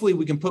now hopefully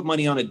we can put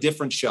money on a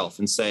different shelf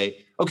and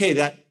say, okay,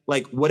 that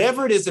like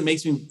whatever it is that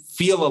makes me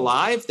feel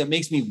alive, that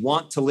makes me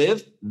want to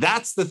live,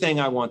 that's the thing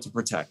I want to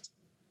protect.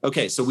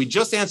 Okay, so we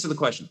just answered the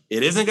question.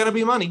 It isn't going to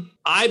be money.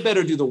 I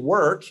better do the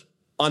work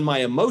on my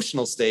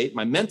emotional state,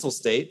 my mental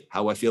state,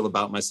 how I feel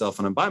about myself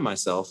when I'm by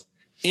myself,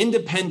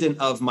 independent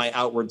of my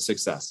outward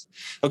success.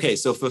 Okay,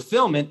 so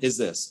fulfillment is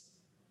this.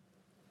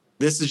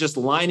 This is just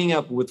lining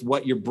up with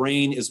what your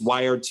brain is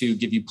wired to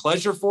give you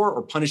pleasure for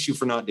or punish you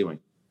for not doing.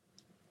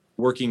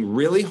 Working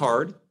really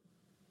hard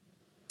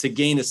to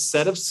gain a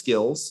set of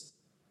skills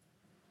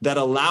that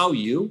allow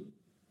you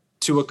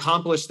to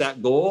accomplish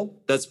that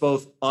goal that's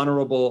both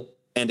honorable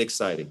and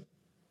exciting.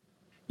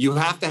 You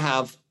have to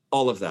have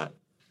all of that.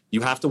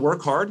 You have to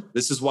work hard.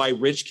 This is why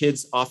rich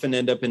kids often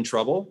end up in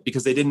trouble,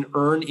 because they didn't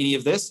earn any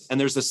of this. And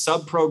there's a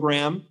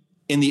sub-program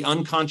in the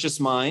unconscious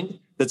mind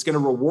that's going to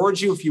reward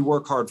you if you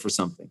work hard for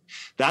something.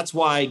 That's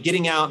why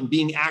getting out and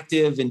being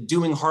active and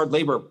doing hard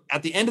labor,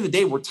 at the end of the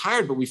day, we're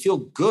tired, but we feel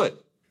good.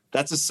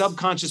 That's a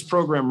subconscious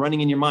program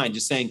running in your mind,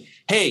 just saying,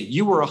 hey,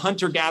 you were a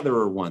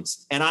hunter-gatherer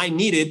once, and I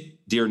needed,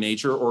 dear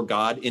nature or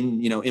God,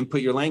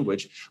 input your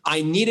language,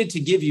 I needed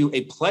to give you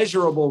a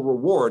pleasurable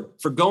reward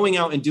for going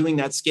out and doing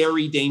that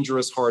scary,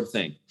 dangerous, hard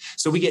thing.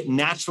 So we get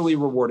naturally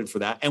rewarded for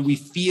that, and we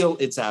feel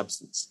its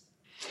absence.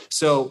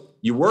 So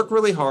you work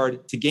really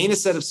hard to gain a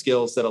set of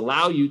skills that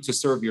allow you to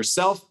serve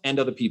yourself and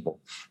other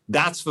people.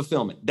 That's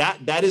fulfillment.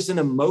 That is an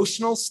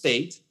emotional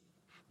state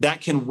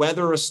that can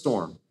weather a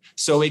storm.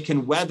 So it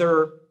can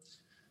weather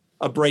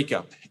a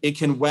breakup. It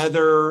can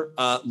weather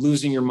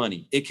losing your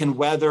money. It can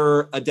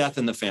weather a death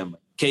in the family.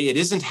 Okay, it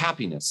isn't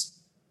happiness.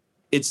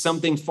 It's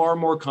something far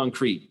more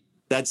concrete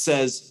that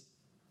says,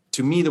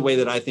 to me, the way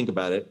that I think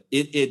about it,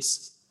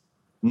 it's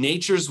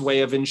nature's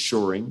way of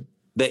ensuring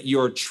that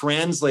you're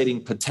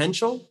translating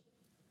potential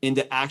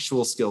into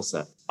actual skill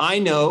set. I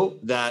know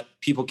that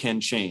people can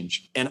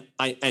change, and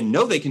I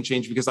know they can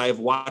change because I have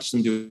watched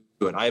them do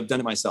it. I have done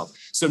it myself.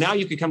 So now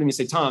you could come to me and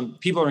say, Tom,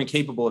 people are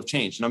incapable of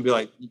change. And I'll be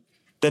like,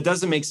 that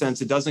doesn't make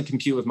sense. It doesn't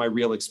compute with my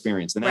real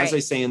experience. And as I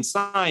say in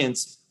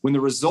science, when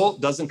the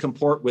result doesn't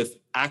comport with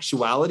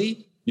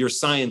actuality, your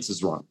science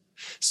is wrong.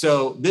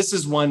 So this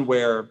is one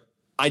where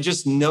I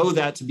just know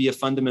that to be a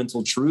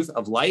fundamental truth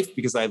of life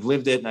because I've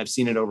lived it and I've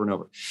seen it over and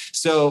over.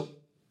 So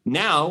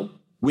now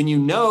when you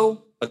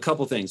know a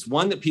couple things,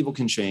 one, that people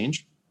can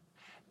change,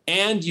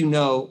 and you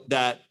know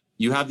that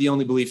you have the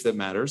only belief that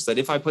matters, that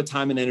if I put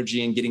time and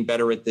energy in getting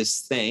better at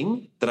this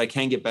thing, that I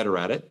can get better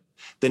at it,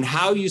 then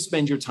how you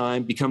spend your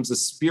time becomes a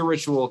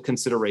spiritual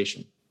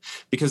consideration.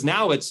 Because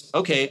now it's,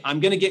 okay, I'm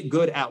going to get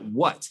good at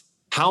what?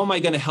 How am I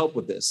going to help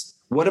with this?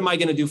 What am I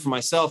going to do for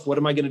myself? What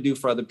am I going to do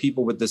for other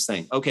people with this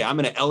thing? Okay, I'm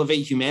going to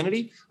elevate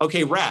humanity.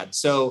 Okay, rad.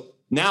 So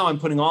now I'm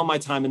putting all my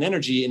time and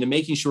energy into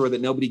making sure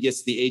that nobody gets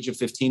to the age of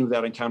 15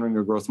 without encountering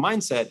a growth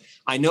mindset.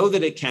 I know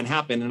that it can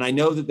happen. And I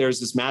know that there's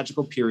this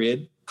magical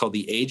period called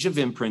the age of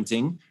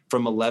imprinting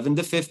from 11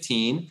 to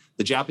 15.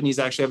 The Japanese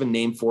actually have a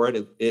name for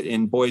it.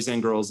 In boys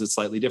and girls, it's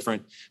slightly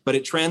different, but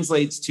it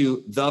translates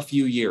to the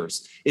few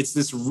years. It's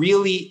this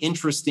really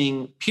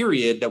interesting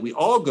period that we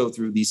all go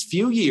through, these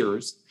few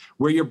years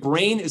where your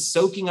brain is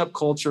soaking up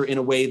culture in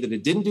a way that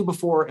it didn't do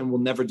before and will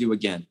never do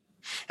again.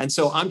 And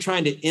so I'm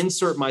trying to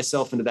insert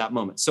myself into that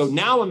moment. So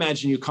now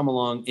imagine you come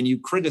along and you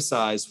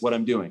criticize what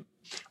I'm doing.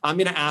 I'm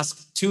going to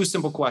ask two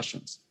simple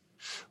questions.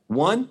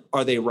 One,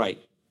 are they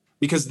right?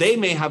 Because they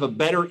may have a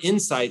better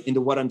insight into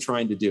what I'm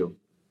trying to do.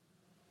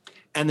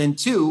 And then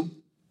two,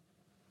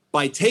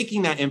 by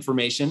taking that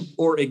information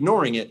or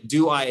ignoring it,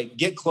 do I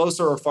get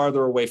closer or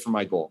farther away from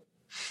my goal?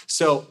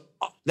 So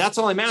that's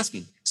all I'm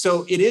asking.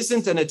 So it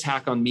isn't an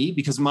attack on me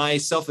because my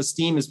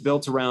self-esteem is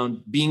built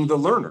around being the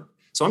learner.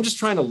 So I'm just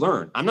trying to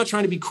learn. I'm not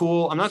trying to be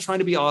cool. I'm not trying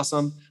to be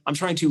awesome. I'm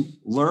trying to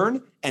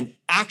learn and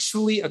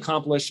actually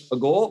accomplish a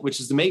goal, which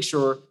is to make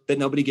sure that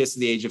nobody gets to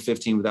the age of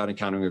 15 without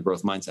encountering a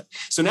growth mindset.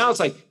 So now it's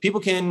like people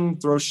can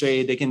throw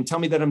shade. They can tell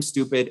me that I'm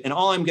stupid. And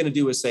all I'm going to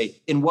do is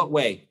say, in what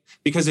way?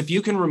 Because if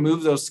you can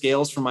remove those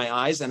scales from my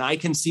eyes and I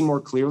can see more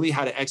clearly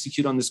how to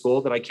execute on this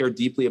goal that I care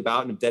deeply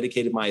about and have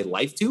dedicated my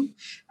life to,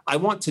 I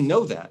want to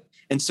know that.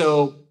 And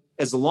so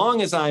as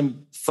long as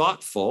I'm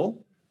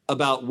thoughtful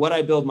about what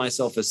I build my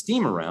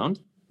self-esteem around,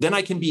 then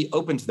I can be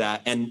open to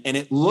that. And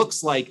it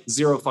looks like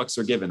zero fucks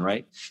are given,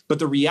 right? But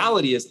the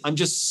reality is I'm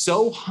just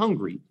so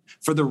hungry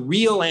for the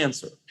real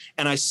answer.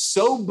 And I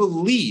so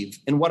believe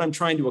in what I'm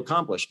trying to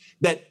accomplish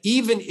that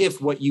even if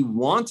what you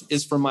want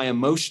is for my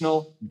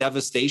emotional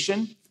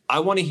devastation, I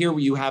want to hear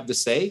what you have to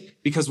say.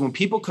 Because when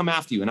people come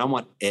after you, and I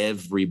want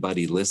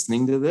everybody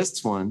listening to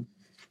this one,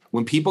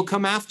 when people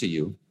come after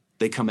you,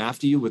 they come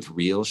after you with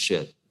real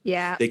shit.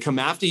 Yeah. They come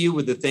after you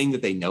with the thing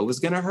that they know is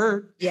going to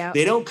hurt. Yeah.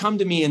 They don't come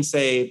to me and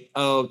say,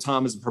 oh,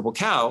 Tom is a purple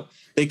cow.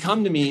 They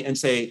come to me and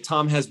say,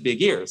 Tom has big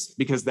ears,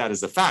 because that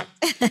is a fact.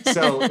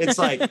 So it's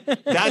like,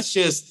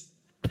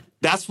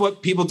 that's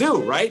what people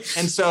do, right?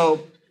 And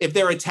so if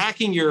they're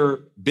attacking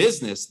your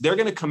business, they're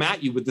going to come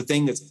at you with the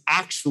thing that's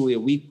actually a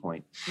weak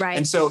point. Right.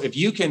 And so if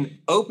you can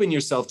open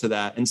yourself to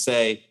that and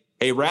say,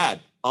 hey, rad,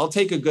 I'll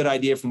take a good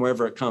idea from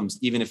wherever it comes,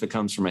 even if it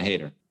comes from a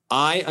hater.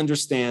 I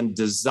understand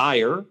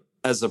desire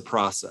as a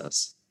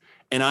process.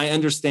 And I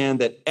understand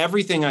that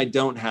everything I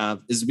don't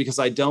have is because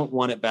I don't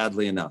want it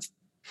badly enough.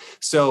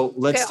 So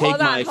let's take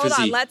my physique.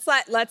 Hold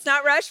on. Let's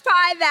not rush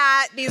by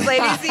that. These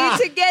ladies need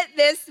to get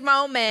this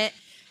moment.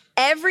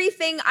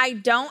 Everything I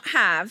don't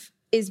have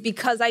is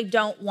because I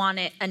don't want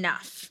it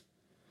enough.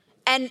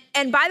 And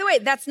by the way,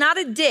 that's not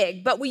a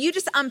dig, but will you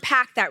just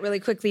unpack that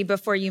really quickly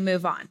before you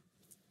move on?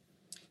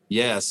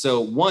 Yeah. So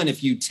one,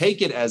 if you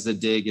take it as a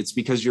dig, it's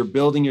because you're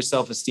building your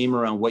self-esteem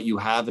around what you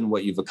have and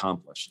what you've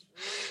accomplished.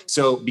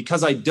 So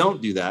because I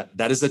don't do that,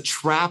 that is a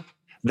trap.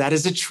 That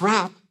is a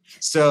trap.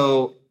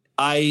 So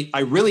I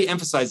really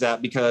emphasize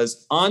that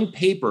because on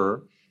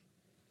paper,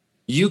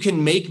 you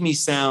can make me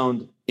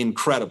sound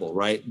incredible,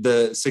 right?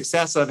 The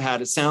success I've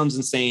had, it sounds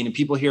insane. And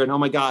people hear it, oh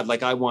my God,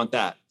 like I want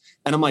that.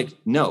 And I'm like,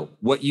 no,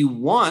 what you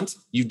want,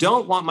 you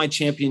don't want my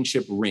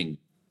championship ring.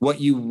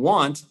 What you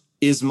want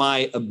is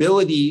my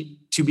ability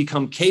to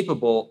become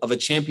capable of a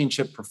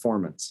championship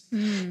performance.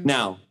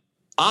 Now,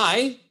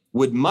 I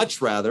would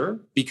much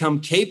rather become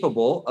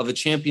capable of a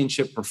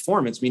championship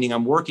performance, meaning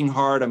I'm working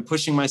hard, I'm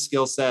pushing my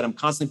skill set, I'm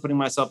constantly putting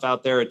myself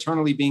out there,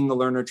 eternally being the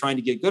learner, trying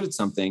to get good at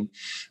something,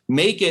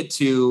 make it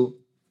to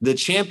the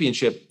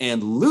championship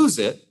and lose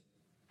it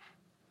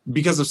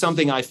because of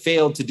something I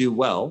failed to do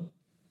well,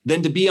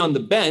 than to be on the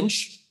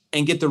bench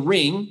and get the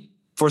ring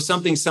for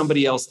something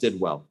somebody else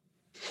did well.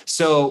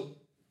 So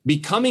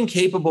becoming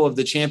capable of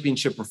the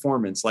championship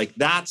performance, like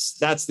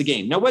that's the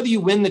game. Now, whether you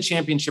win the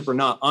championship or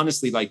not,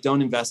 honestly, like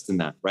don't invest in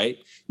that, right?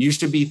 You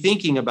should be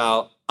thinking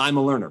about, I'm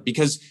a learner,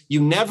 because you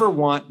never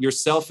want your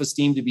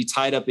self-esteem to be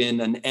tied up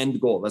in an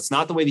end goal. That's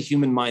not the way the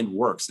human mind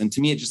works. And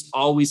to me, it just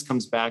always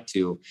comes back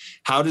to,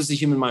 how does the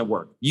human mind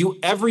work?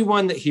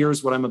 Everyone that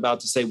hears what I'm about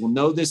to say will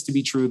know this to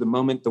be true the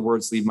moment the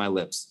words leave my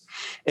lips.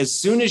 As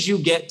soon as you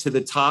get to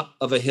the top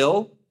of a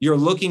hill, you're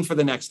looking for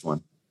the next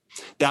one.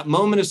 That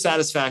moment of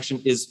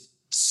satisfaction is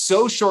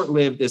so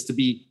short-lived as to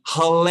be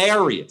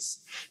hilarious.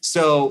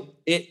 So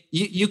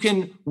you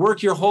can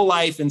work your whole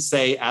life and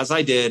say, as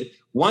I did,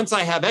 once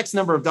I have X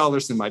number of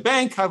dollars in my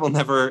bank, I will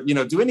never,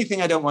 do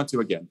anything I don't want to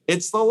again.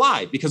 It's a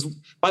lie, because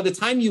by the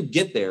time you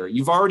get there,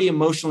 you've already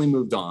emotionally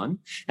moved on.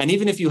 And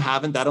even if you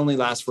haven't, that only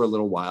lasts for a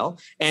little while.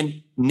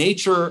 And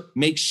nature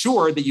makes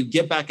sure that you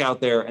get back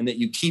out there and that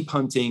you keep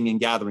hunting and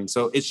gathering.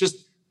 So it's just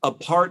a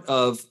part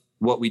of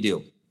what we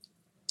do.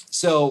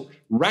 So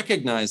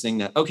recognizing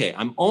that, okay,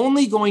 I'm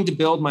only going to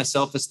build my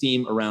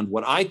self-esteem around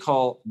what I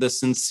call the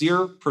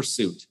sincere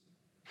pursuit.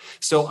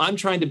 So I'm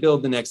trying to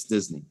build the next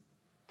Disney.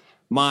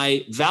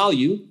 My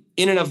value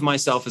in and of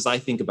myself, as I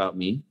think about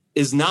me,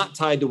 is not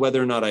tied to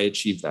whether or not I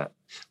achieve that,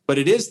 but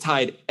it is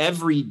tied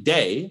every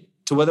day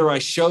to whether I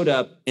showed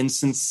up and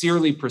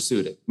sincerely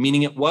pursued it,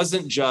 meaning it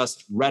wasn't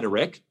just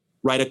rhetoric,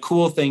 right? A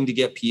cool thing to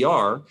get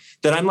PR,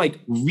 that I'm like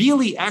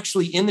really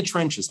actually in the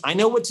trenches. I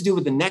know what to do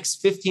with the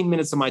next 15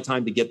 minutes of my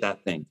time to get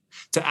that thing,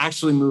 to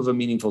actually move a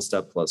meaningful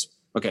step closer.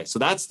 Okay, so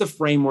that's the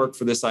framework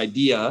for this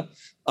idea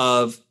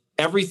of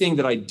everything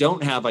that I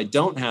don't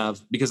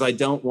have because I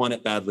don't want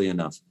it badly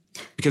enough.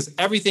 Because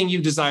everything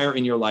you desire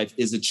in your life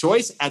is a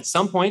choice at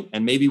some point,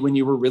 and maybe when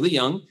you were really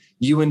young,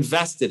 you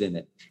invested in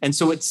it. And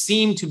so it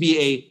seemed to be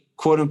a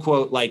quote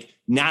unquote like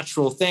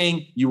natural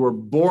thing. You were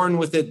born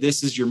with it.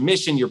 This is your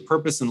mission, your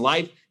purpose in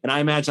life. And I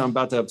imagine I'm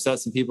about to upset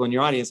some people in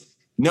your audience.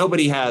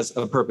 Nobody has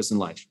a purpose in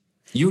life.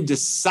 You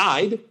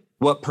decide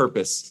what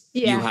purpose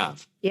you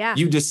have. Yeah.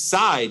 You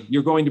decide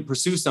you're going to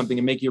pursue something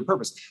and make it your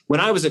purpose. When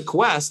I was at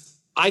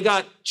Quest, I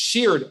got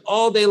cheered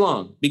all day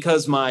long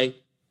because my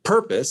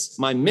purpose,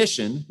 my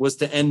mission was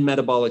to end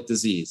metabolic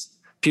disease.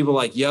 People were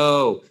like,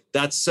 yo,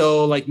 that's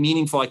so like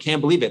meaningful. I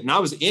can't believe it. And I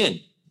was in,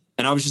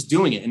 and I was just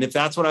doing it. And if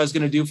that's what I was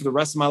going to do for the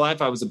rest of my life,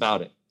 I was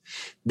about it.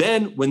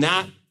 Then when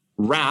that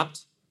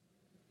wrapped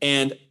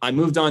and I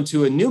moved on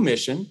to a new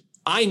mission,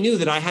 I knew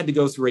that I had to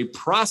go through a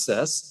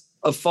process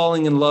of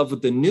falling in love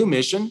with the new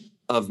mission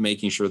of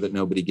making sure that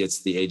nobody gets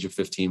to the age of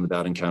 15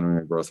 without encountering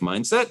a growth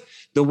mindset,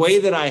 the way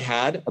that I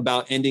had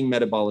about ending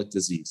metabolic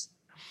disease.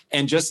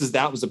 And just as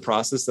that was a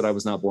process that I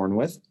was not born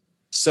with,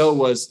 so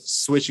was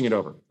switching it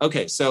over.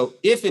 Okay, so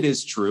if it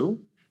is true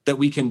that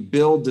we can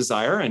build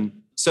desire, and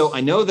so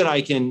I know that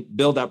I can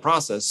build that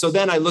process, so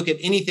then I look at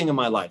anything in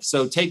my life.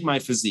 So take my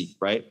physique,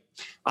 right?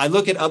 I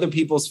look at other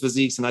people's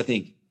physiques and I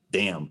think,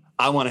 damn,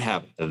 I want to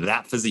have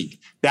that physique.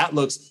 That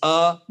looks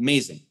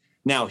amazing.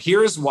 Now,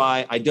 here's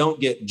why I don't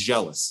get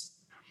jealous.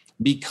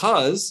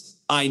 Because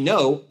I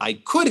know I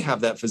could have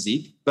that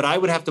physique, but I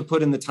would have to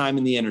put in the time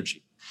and the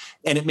energy.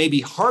 And it may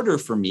be harder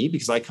for me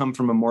because I come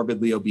from a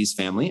morbidly obese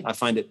family. I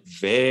find it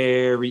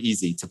very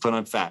easy to put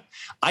on fat.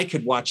 I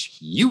could watch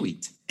you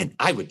eat and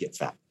I would get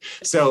fat.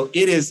 So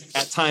it is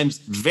at times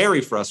very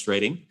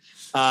frustrating.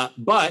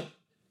 But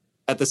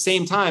at the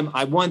same time,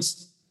 I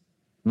once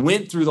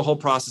went through the whole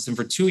process. And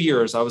for 2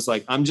 years, I was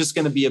like, I'm just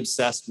going to be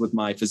obsessed with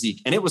my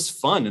physique. And it was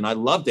fun. And I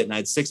loved it. And I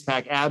had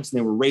 6-pack abs and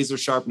they were razor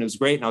sharp and it was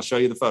great. And I'll show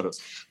you the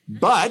photos.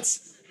 But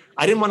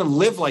I didn't want to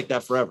live like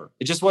that forever.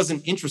 It just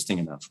wasn't interesting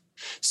enough.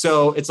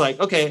 So it's like,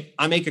 okay,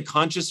 I make a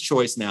conscious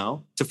choice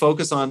now to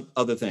focus on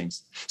other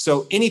things.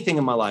 So anything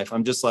in my life,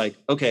 I'm just like,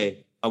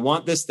 okay, I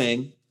want this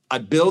thing. I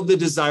build the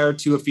desire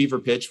to a fever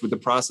pitch with the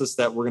process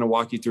that we're going to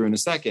walk you through in a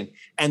second.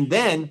 And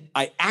then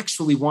I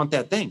actually want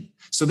that thing.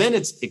 So then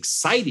it's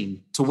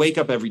exciting to wake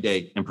up every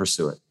day and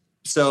pursue it.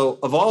 So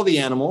of all the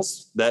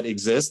animals that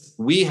exist,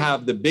 we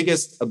have the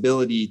biggest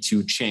ability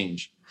to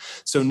change.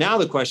 So now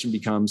the question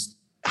becomes,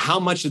 how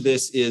much of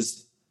this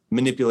is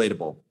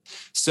manipulatable?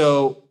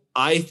 So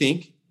I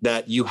think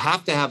that you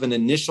have to have an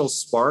initial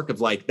spark of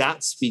like,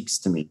 that speaks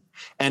to me.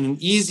 And an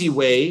easy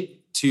way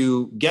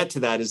to get to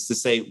that is to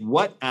say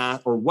what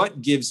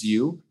gives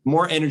you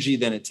more energy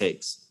than it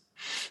takes.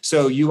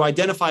 So you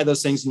identify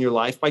those things in your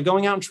life by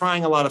going out and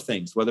trying a lot of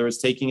things, whether it's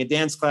taking a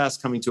dance class,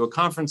 coming to a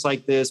conference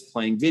like this,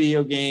 playing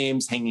video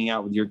games, hanging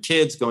out with your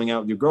kids, going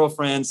out with your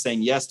girlfriends,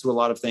 saying yes to a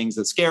lot of things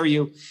that scare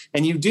you.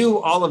 And you do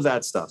all of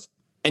that stuff.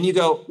 And you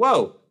go,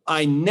 whoa,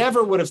 I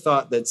never would have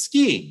thought that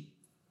skiing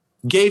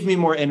gave me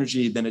more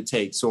energy than it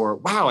takes. Or,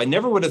 wow, I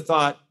never would have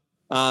thought,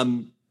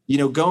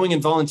 going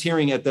and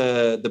volunteering at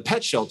the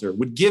pet shelter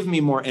would give me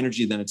more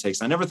energy than it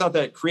takes. I never thought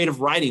that creative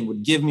writing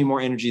would give me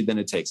more energy than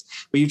it takes.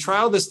 But you try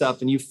all this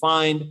stuff and you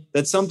find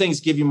that some things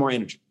give you more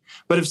energy.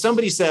 But if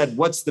somebody said,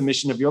 what's the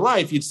mission of your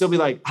life? You'd still be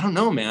like, I don't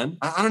know, man.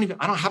 I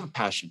don't have a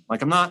passion.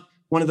 Like, I'm not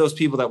one of those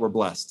people that were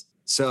blessed.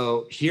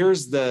 So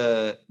here's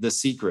the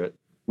secret.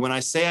 When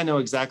I say I know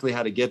exactly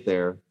how to get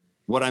there,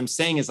 what I'm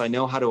saying is I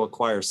know how to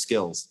acquire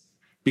skills.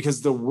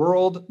 Because the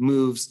world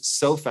moves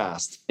so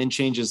fast and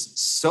changes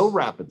so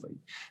rapidly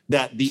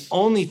that the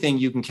only thing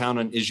you can count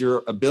on is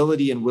your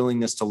ability and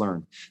willingness to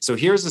learn. So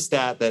here's a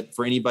stat that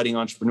for any budding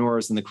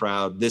entrepreneurs in the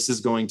crowd, this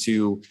is going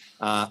to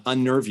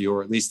unnerve you,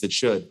 or at least it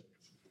should.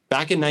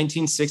 Back in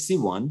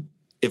 1961,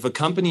 if a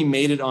company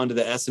made it onto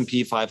the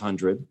S&P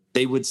 500,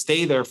 they would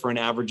stay there for an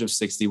average of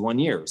 61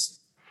 years.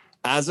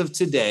 As of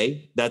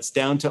today, that's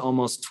down to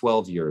almost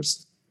 12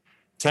 years.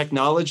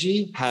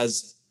 Technology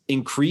has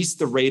increase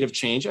the rate of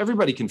change.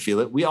 Everybody can feel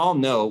it. We all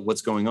know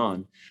what's going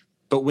on.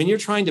 But when you're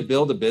trying to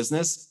build a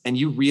business and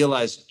you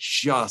realize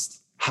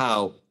just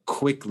how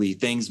quickly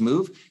things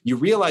move, you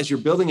realize you're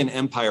building an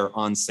empire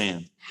on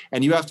sand.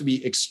 And you have to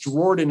be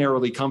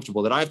extraordinarily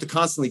comfortable that I have to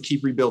constantly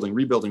keep rebuilding.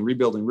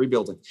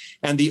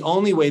 And the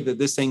only way that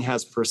this thing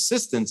has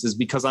persistence is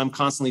because I'm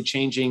constantly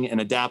changing and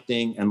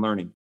adapting and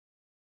learning.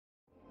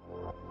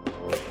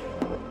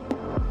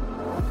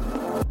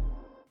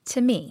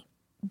 To me,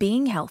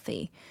 being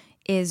healthy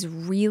is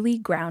really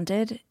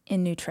grounded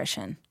in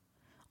nutrition.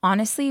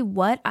 Honestly,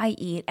 what I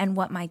eat and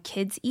what my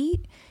kids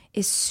eat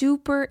is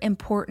super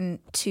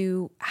important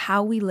to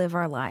how we live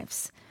our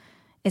lives.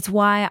 It's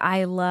why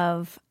I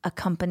love a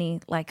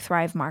company like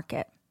Thrive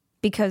Market,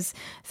 because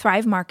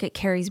Thrive Market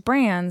carries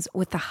brands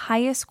with the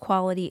highest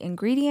quality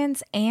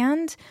ingredients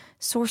and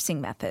sourcing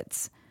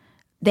methods.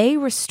 They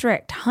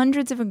restrict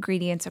hundreds of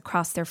ingredients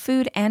across their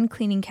food and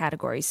cleaning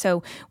categories.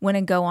 So when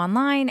I go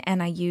online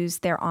and I use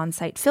their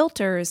on-site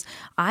filters,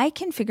 I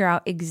can figure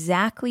out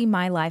exactly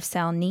my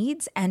lifestyle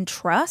needs and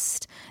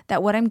trust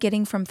that what I'm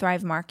getting from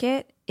Thrive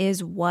Market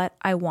is what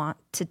I want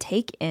to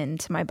take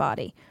into my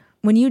body.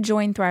 When you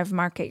join Thrive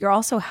Market, you're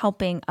also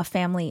helping a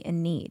family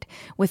in need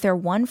with their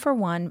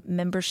 1-for-1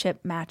 membership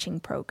matching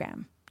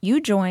program.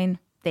 You join,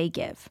 they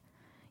give.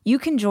 You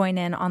can join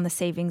in on the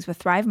savings with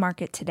Thrive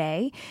Market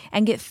today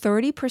and get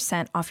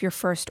 30% off your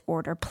first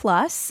order,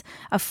 plus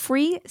a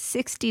free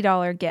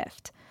 $60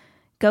 gift.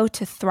 Go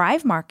to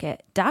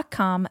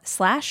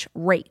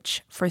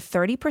thrivemarket.com/rach for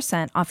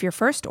 30% off your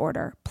first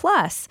order,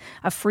 plus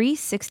a free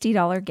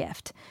 $60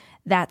 gift.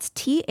 That's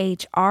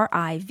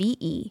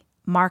THRIVE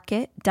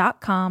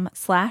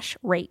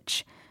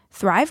market.com/rach.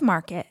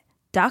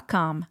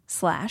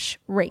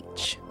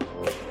 thrivemarket.com/rach.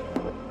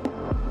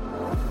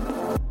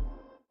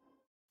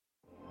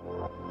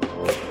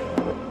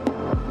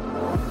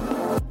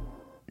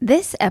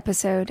 This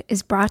episode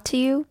is brought to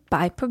you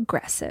by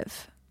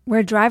Progressive,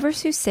 where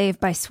drivers who save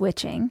by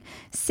switching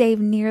save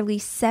nearly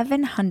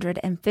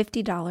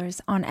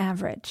 $750 on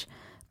average.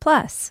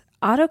 Plus,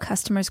 auto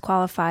customers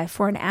qualify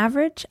for an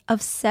average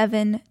of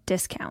 7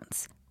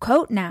 discounts.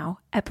 Quote now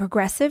at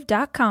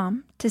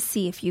progressive.com to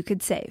see if you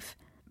could save.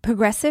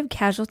 Progressive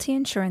Casualty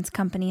Insurance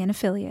Company and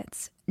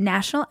Affiliates.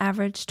 National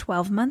average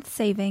 12-month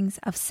savings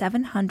of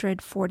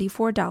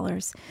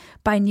 $744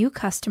 by new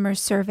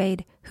customers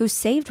surveyed who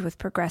saved with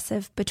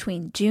Progressive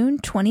between June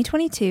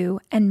 2022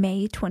 and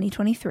May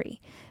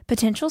 2023.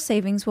 Potential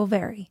savings will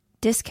vary.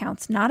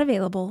 Discounts not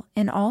available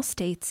in all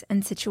states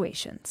and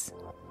situations.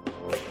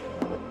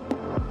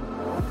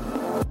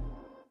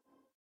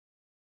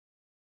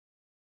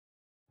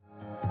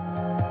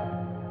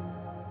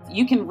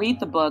 You can read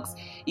the books,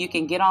 you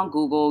can get on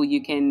Google,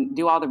 you can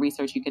do all the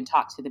research, you can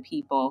talk to the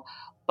people,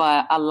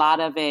 but a lot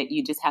of it,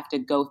 you just have to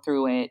go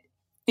through it,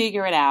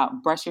 figure it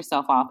out, brush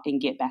yourself off, and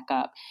get back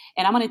up.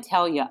 And I'm going to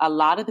tell you, a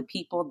lot of the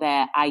people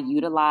that I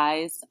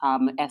utilize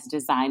as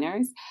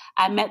designers,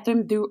 I met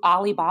them through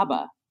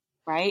Alibaba.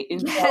 Right.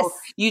 And yes. So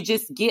you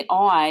just get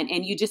on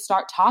and you just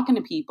start talking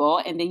to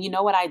people. And then you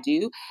know what I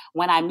do?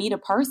 When I meet a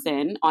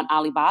person on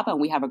Alibaba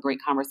and we have a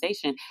great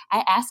conversation,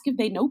 I ask if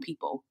they know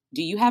people.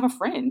 Do you have a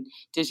friend?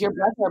 Does your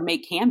brother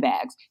make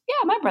handbags?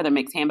 Yeah, my brother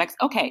makes handbags.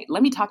 Okay,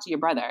 let me talk to your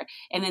brother.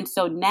 And then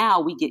so now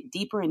we get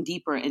deeper and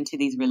deeper into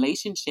these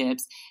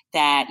relationships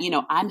that, you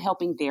know, I'm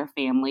helping their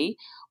family.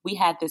 We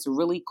had this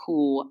really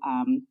cool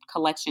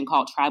collection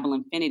called Tribal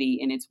Infinity,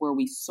 and it's where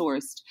we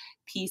sourced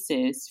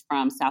pieces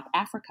from South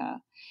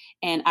Africa.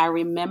 And I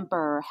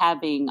remember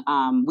having,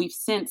 we've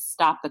since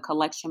stopped the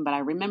collection, but I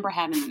remember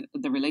having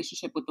the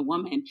relationship with the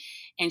woman.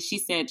 And she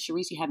said,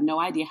 Charis, you have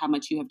no idea how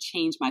much you have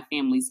changed my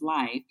family's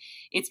life.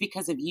 It's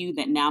because of you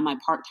that now my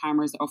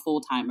part-timers are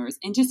full-timers,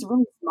 and just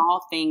really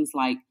small things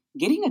like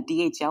getting a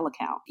DHL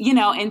account, you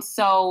know. And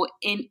so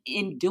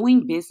in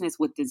doing business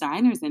with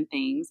designers and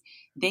things,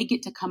 they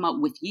get to come up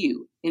with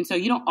you. And so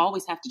you don't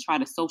always have to try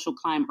to social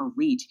climb or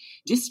reach.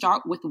 Just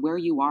start with where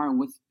you are and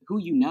with who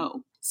you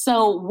know.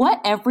 So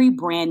what every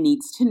brand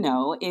needs to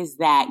know is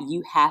that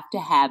you have to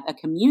have a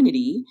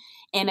community,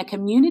 and a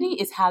community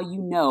is how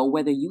you know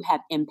whether you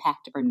have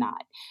impact or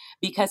not.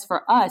 Because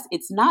for us,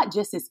 it's not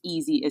just as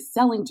easy as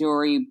selling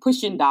jewelry,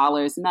 pushing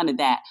dollars, none of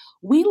that.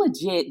 We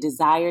legit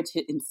desire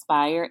to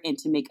inspire and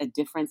to make a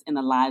difference in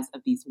the lives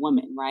of these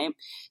women, right?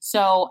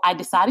 So I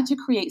decided to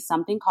create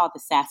something called the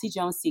Sassy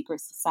Jones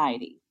Secret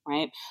Society,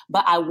 right?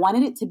 But I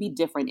wanted it to be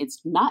different. It's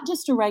not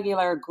just a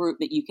regular group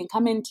that you can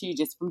come into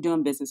just from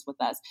doing business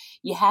with us.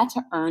 You had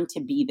to earn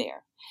to be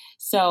there.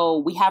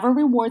 So we have a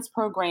rewards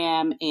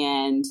program,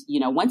 and, you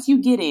know, once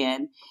you get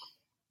in,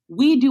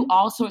 we do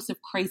all sorts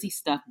of crazy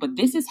stuff, but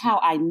this is how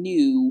I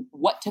knew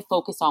what to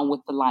focus on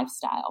with the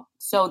lifestyle.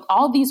 So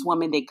all these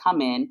women, they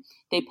come in,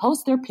 they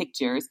post their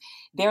pictures.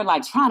 They're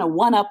like trying to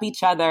one up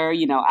each other.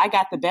 You know, I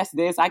got the best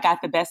this, I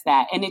got the best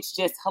that. And it's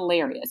just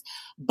hilarious.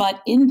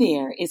 But in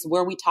there is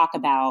where we talk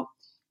about,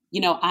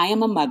 you know, I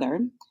am a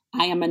mother.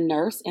 I am a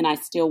nurse, and I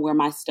still wear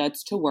my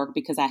studs to work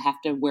because I have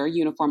to wear a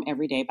uniform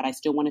every day, but I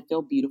still want to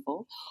feel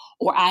beautiful.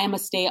 Or I am a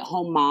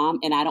stay-at-home mom,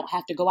 and I don't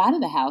have to go out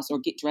of the house or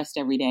get dressed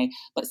every day.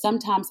 But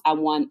sometimes I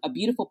want a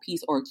beautiful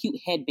piece or a cute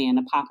headband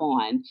to pop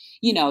on,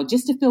 you know,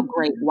 just to feel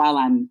great while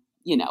I'm,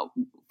 you know,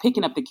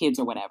 picking up the kids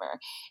or whatever.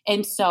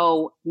 And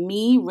so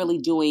me really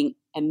doing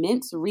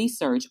immense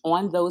research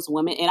on those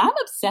women, and I'm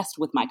obsessed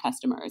with my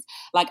customers.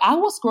 Like I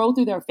will scroll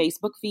through their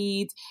Facebook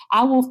feeds.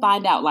 I will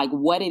find out like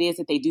what it is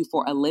that they do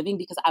for a living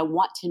because I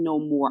want to know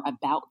more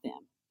about them.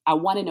 I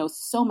want to know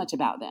so much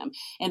about them.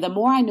 And the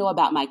more I know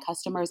about my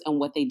customers and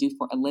what they do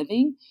for a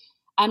living,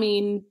 I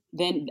mean,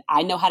 then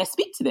I know how to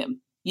speak to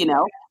them. You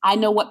know, I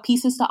know what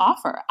pieces to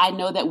offer. I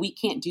know that we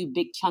can't do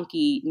big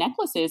chunky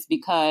necklaces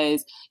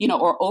because, you know,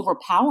 or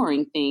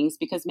overpowering things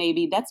because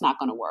maybe that's not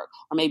going to work.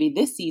 Or maybe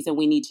this season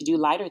we need to do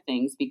lighter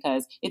things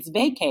because it's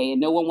vacay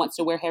and no one wants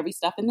to wear heavy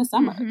stuff in the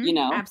summer, you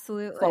know?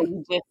 Absolutely. So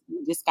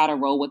you just got to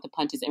roll with the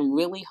punches and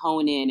really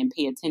hone in and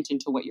pay attention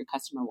to what your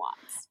customer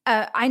wants.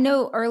 I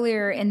know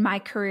earlier in my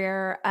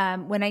career,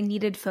 when I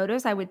needed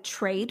photos, I would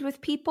trade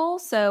with people.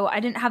 So I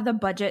didn't have the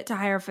budget to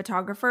hire a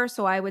photographer.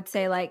 So I would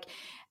say like,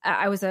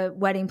 I was a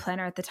wedding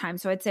planner at the time.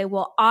 So I'd say,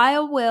 well, I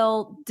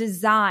will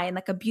design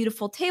like a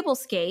beautiful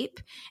tablescape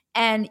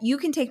and you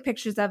can take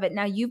pictures of it.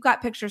 Now you've got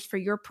pictures for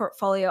your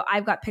portfolio.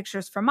 I've got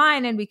pictures for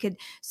mine. And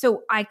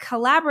so I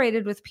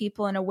collaborated with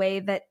people in a way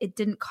that it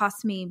didn't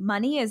cost me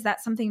money. Is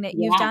that something that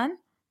you've done?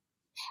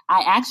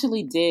 I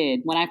actually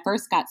did. When I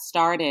first got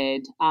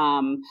started,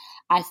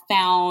 I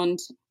found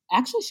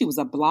actually she was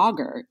a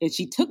blogger and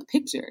she took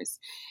pictures.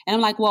 And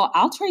I'm like, well,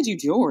 I'll trade you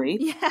jewelry.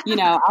 Yeah. You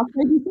know, I'll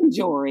trade you some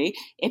jewelry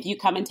if you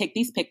come and take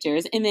these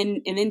pictures. And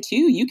then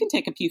too, you can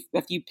take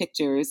a few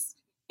pictures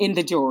in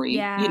the jewelry,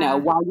 you know,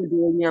 while you're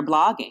doing your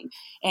blogging.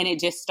 And it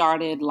just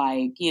started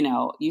like, you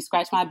know, you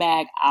scratch my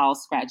back, I'll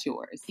scratch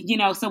yours. You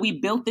know, so we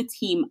built the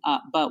team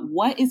up. But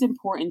what is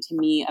important to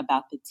me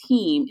about the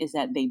team is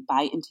that they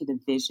buy into the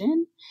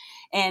vision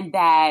and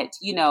that,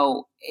 you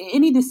know,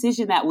 any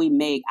decision that we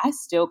make, I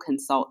still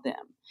consult them.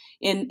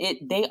 And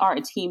they are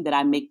a team that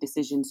I make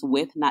decisions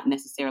with, not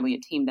necessarily a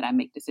team that I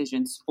make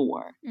decisions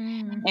for.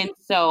 Mm. And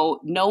so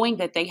knowing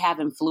that they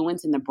have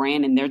influence in the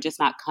brand and they're just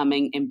not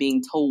coming and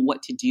being told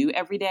what to do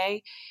every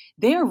day,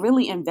 they're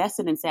really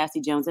invested in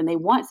Sassy Jones and they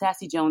want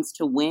Sassy Jones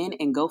to win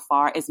and go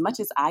far as much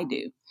as I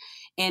do.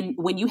 And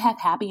when you have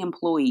happy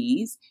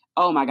employees,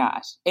 oh my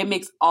gosh, it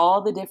makes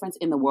all the difference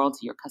in the world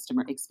to your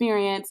customer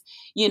experience,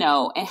 you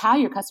know, and how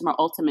your customer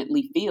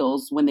ultimately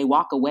feels when they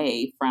walk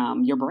away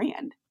from your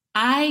brand.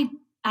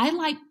 I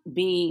like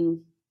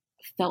being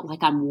felt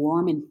like I'm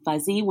warm and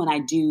fuzzy when I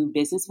do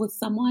business with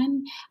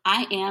someone.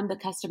 I am the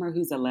customer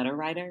who's a letter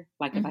writer.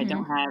 Like if I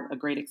don't have a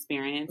great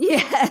experience.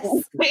 Yes.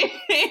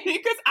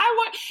 Because I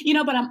want, you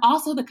know, but I'm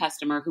also the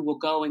customer who will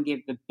go and give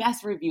the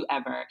best review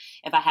ever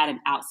if I had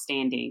an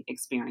outstanding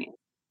experience.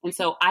 And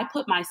so I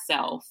put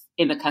myself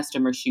in the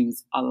customer's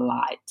shoes a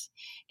lot.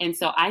 And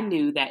so I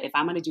knew that if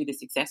I'm going to do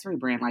this accessory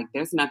brand, like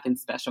there's nothing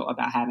special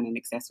about having an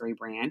accessory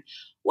brand.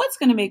 What's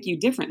going to make you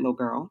different, little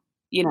girl?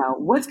 You know,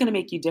 what's going to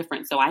make you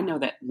different? So I know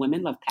that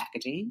women love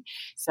packaging.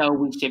 So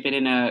we ship it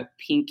in a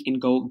pink and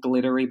gold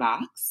glittery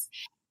box.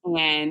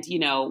 And, you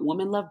know,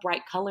 women love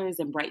bright colors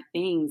and bright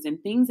things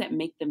and things that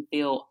make them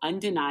feel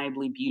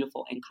undeniably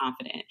beautiful and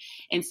confident.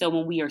 And so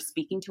when we are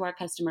speaking to our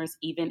customers,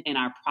 even in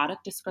our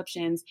product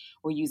descriptions,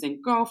 we're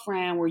using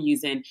girlfriend, we're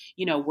using,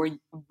 you know,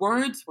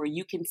 words where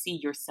you can see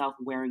yourself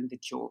wearing the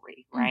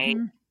jewelry, right?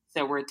 Mm-hmm.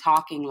 So we're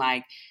talking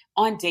like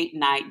on date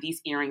night, these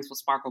earrings will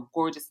sparkle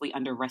gorgeously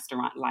under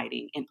restaurant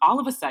lighting. And all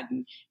of a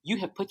sudden, you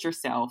have put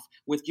yourself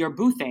with your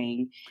boo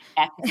thing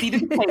at the seat of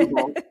the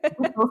table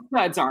with those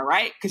studs on,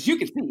 right? Because you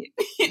can see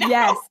it. You know?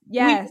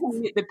 Yes. We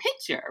painted the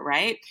picture,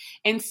 right?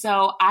 And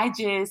so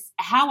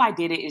how I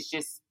did it is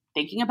just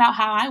thinking about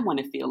how I want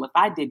to feel if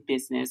I did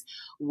business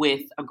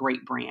with a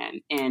great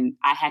brand. And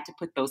I had to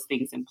put those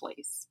things in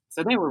place.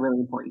 So they were really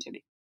important to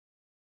me.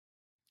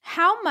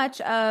 How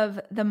much of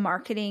the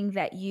marketing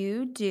that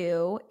you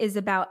do is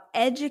about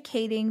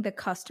educating the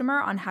customer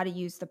on how to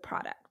use the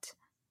product?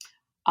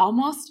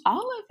 Almost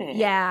all of it.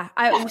 Yeah.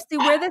 I see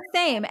we're the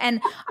same.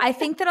 And I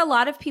think that a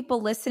lot of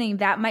people listening,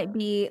 that might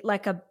be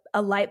like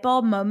a light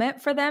bulb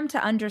moment for them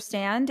to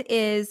understand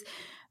is,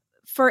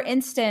 for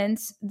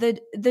instance,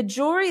 the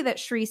jewelry that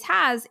Charis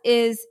has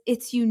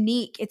it's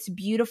unique, it's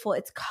beautiful,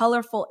 it's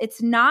colorful.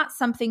 It's not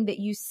something that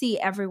you see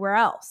everywhere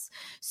else.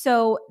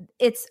 So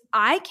it's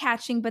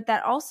eye-catching, but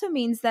that also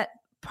means that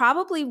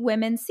probably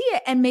women see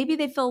it and maybe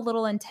they feel a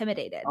little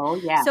intimidated. Oh,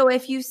 yeah. So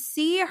if you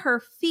see her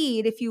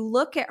feed, if you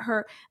look at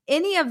her,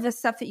 any of the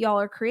stuff that y'all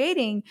are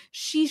creating,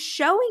 she's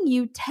showing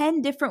you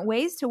 10 different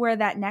ways to wear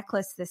that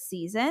necklace this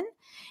season.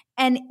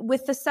 And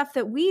with the stuff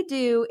that we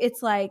do,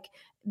 it's like,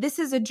 this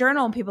is a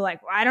journal and people are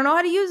like, well, I don't know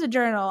how to use a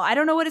journal. I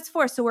don't know what it's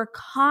for. So we're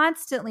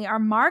constantly, our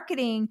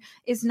marketing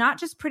is not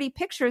just pretty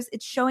pictures.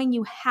 It's showing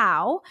you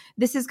how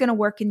this is going to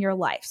work in your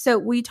life. So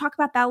will you talk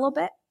about that a little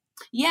bit?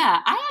 Yeah,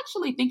 I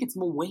actually think it's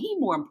way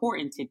more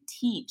important to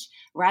teach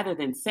rather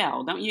than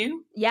sell, don't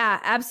you?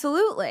 Yeah,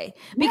 absolutely.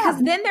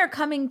 Because then they're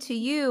coming to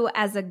you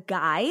as a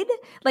guide.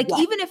 Like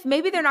even if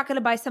maybe they're not going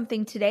to buy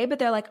something today, but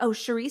they're like, oh,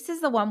 Charis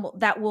is the one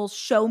that will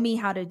show me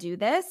how to do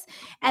this.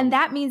 And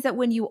that means that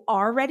when you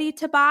are ready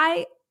to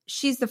buy,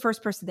 she's the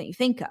first person that you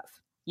think of.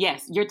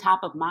 Yes, you're top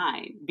of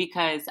mind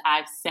because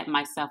I've set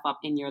myself up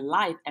in your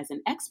life as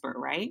an expert,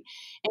 right?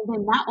 And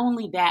then not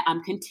only that,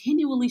 I'm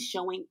continually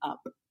showing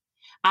up.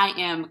 I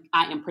am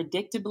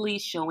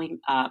predictably showing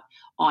up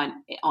on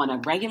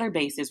a regular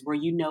basis where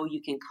you know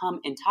you can come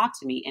and talk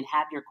to me and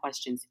have your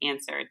questions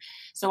answered.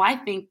 So I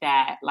think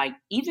that like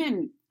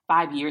even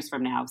 5 years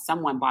from now, if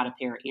someone bought a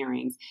pair of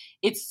earrings,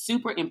 it's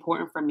super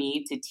important for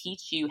me to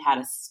teach you how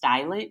to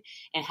style it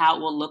and how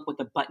it will look with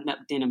a button-up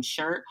denim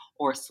shirt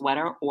or a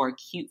sweater or a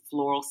cute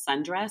floral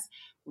sundress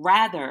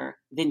rather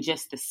than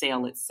just the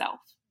sale itself.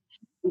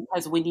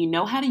 Because when you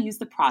know how to use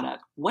the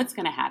product, what's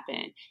going to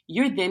happen?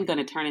 You're then going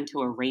to turn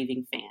into a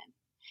raving fan.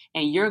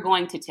 And you're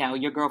going to tell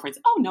your girlfriends,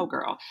 oh, no,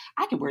 girl,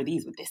 I can wear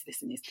these with this,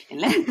 this, and this. And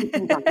let me put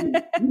these on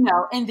you. You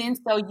know, and then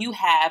so you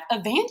have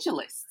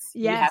evangelists.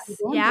 Yes.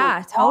 You have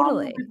Yeah,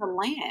 totally. all over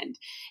the land.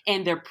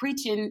 And they're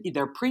preaching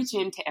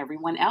to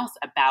everyone else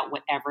about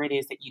whatever it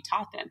is that you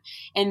taught them.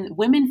 And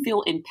women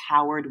feel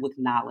empowered with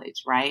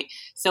knowledge, right?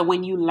 So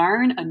when you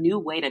learn a new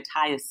way to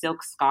tie a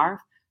silk scarf,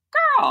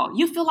 girl,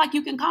 you feel like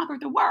you can conquer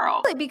the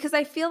world. Because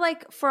I feel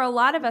like for a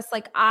lot of us,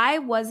 like I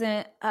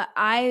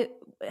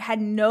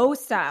had no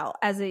style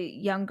as a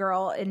young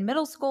girl in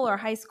middle school or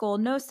high school,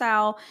 no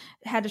style,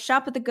 had to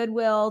shop at the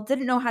Goodwill,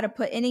 didn't know how to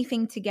put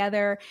anything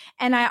together.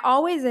 And I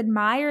always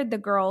admired the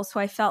girls who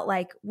I felt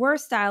like were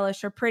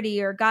stylish or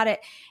pretty or got it.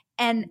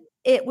 And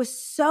it was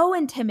so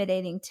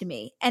intimidating to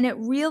me. And it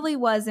really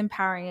was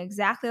empowering,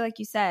 exactly like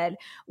you said,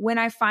 when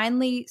I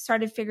finally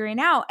started figuring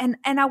out. And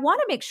I want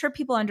to make sure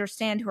people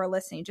understand who are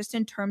listening, just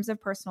in terms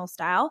of personal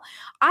style.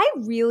 I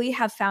really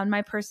have found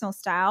my personal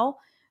style,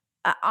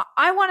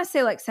 I want to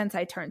say like since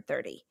I turned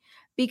 30.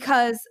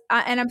 Because,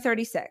 and I'm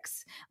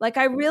 36, like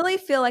I really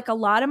feel like a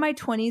lot of my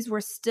 20s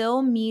were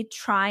still me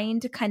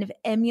trying to kind of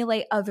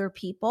emulate other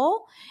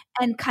people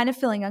and kind of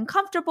feeling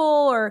uncomfortable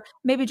or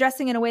maybe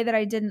dressing in a way that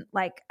I didn't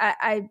like.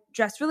 I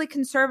dressed really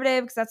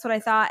conservative because that's what I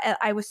thought.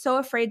 I was so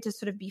afraid to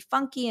sort of be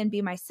funky and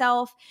be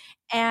myself.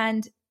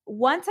 And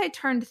once I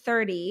turned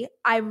 30,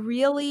 I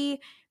really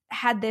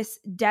had this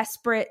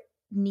desperate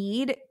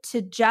need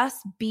to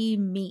just be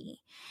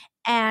me.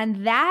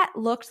 And that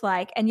looked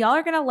like, and y'all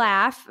are going to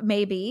laugh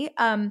maybe,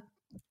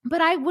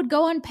 but I would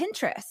go on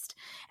Pinterest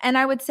and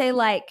I would say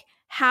like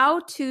how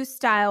to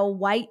style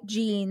white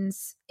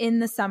jeans in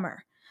the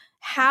summer,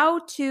 how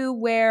to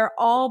wear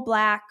all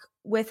black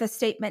with a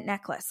statement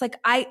necklace. Like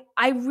I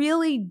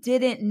really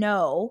didn't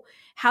know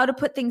how to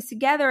put things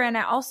together. And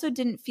I also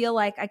didn't feel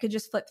like I could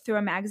just flip through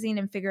a magazine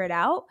and figure it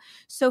out.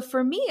 So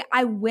for me,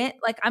 I went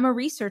like, I'm a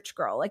research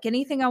girl. Like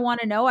anything I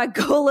want to know, I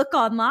go look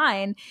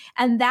online.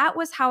 And that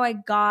was how I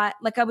got,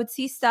 like I would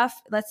see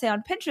stuff, let's say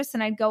on Pinterest,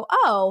 and I'd go,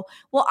 oh,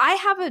 well, I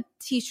have a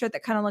t-shirt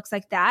that kind of looks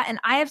like that. And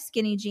I have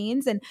skinny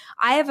jeans and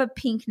I have a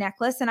pink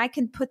necklace and I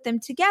can put them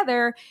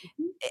together.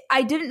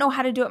 I didn't know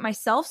how to do it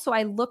myself. So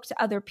I looked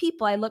to other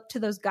people. I looked to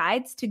those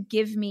guides to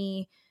give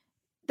me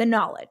the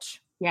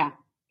knowledge.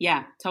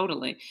 Yeah,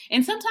 totally.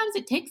 And sometimes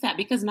it takes that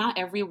because not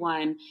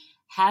everyone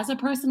has a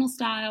personal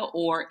style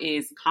or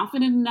is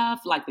confident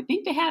enough, like they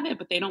think they have it,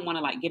 but they don't want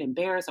to like get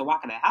embarrassed or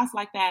walk in the house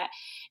like that.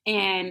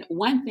 And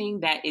one thing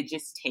that it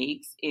just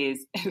takes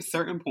is at a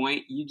certain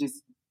point, you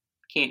just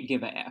can't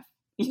give a F.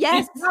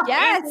 Yes.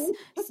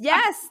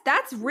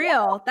 That's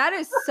real. That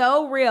is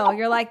so real.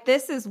 You're like,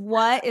 this is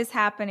what is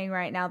happening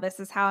right now. This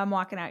is how I'm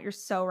walking out. You're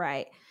so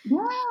right.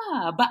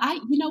 Yeah. But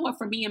you know what,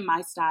 for me and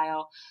my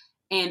style,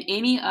 and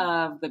any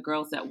of the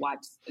girls that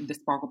watch the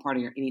Sparkle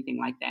Party or anything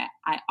like that,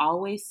 I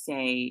always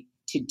say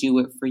to do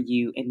it for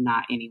you and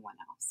not anyone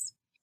else.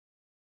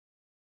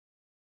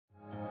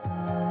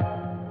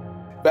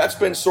 That's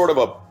been sort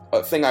of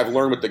a thing I've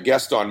learned with the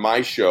guest on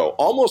my show.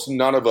 Almost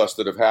none of us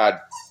that have had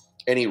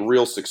any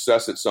real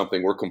success at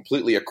something were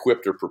completely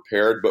equipped or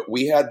prepared, but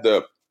we had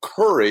the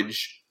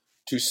courage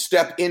to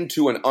step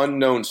into an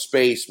unknown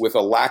space with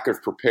a lack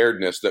of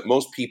preparedness that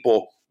most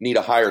people need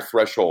a higher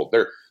threshold.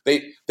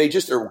 They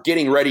just are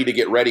getting ready to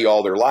get ready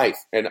all their life.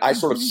 And I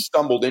sort of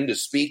stumbled into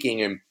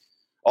speaking, and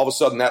all of a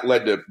sudden that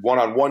led to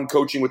one-on-one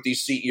coaching with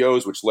these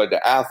CEOs, which led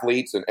to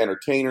athletes and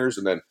entertainers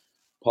and then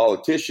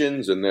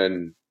politicians. And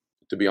then,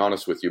 to be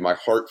honest with you, my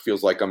heart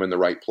feels like I'm in the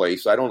right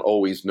place. I don't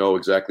always know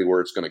exactly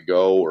where it's going to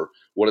go or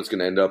what it's going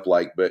to end up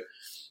like, but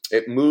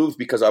it moved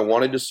because I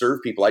wanted to serve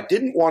people. I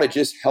didn't want to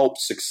just help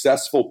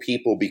successful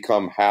people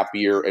become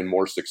happier and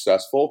more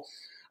successful.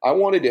 I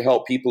wanted to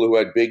help people who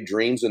had big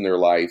dreams in their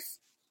life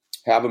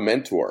have a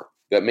mentor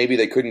that maybe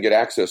they couldn't get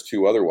access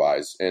to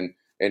otherwise, and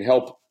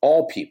help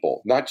all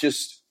people, not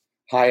just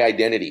high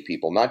identity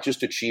people, not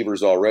just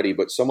achievers already,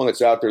 but someone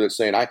that's out there that's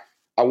saying, I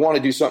want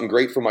to do something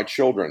great for my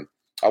children.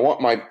 I want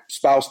my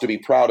spouse to be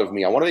proud of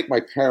me. I want to make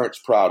my parents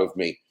proud of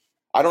me.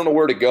 I don't know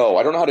where to go.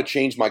 I don't know how to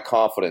change my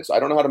confidence. I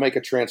don't know how to make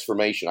a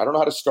transformation. I don't know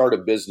how to start a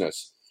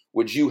business.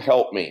 Would you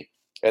help me?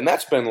 And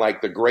that's been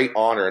like the great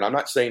honor. And I'm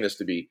not saying this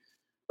to be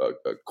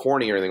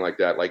corny or anything like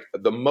that. Like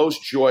the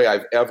most joy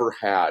I've ever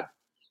had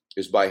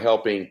is by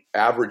helping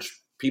average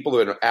people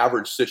in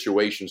average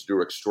situations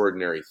do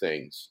extraordinary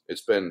things.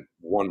 It's been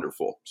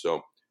wonderful.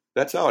 So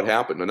That's how it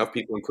happened. Enough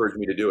people encouraged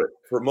me to do it.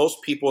 For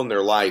most people in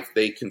their life,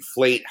 they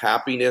conflate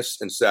happiness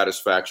and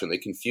satisfaction. They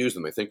confuse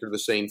them. They think they're the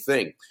same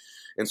thing.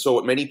 And so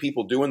what many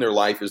people do in their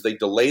life is they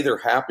delay their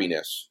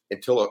happiness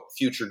until a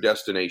future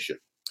destination.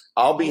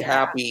 I'll be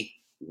happy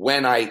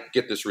when I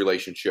get this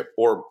relationship,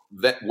 or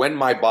that when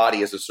my body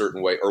is a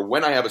certain way, or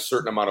when I have a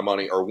certain amount of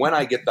money, or when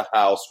I get the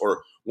house,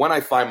 or when I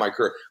find my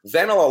career,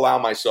 then I'll allow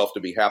myself to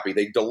be happy.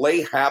 They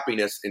delay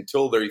happiness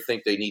until they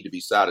think they need to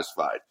be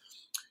satisfied.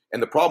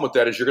 And the problem with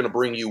that is you're going to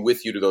bring you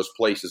with you to those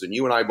places. And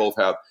you and I both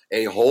have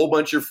a whole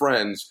bunch of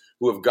friends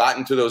who have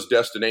gotten to those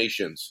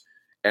destinations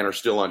and are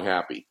still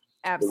unhappy.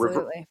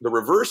 Absolutely. The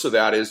reverse of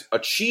that is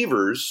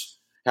achievers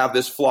have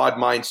this flawed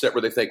mindset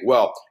where they think,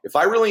 well, if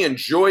I really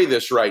enjoy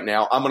this right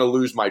now, I'm going to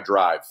lose my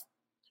drive.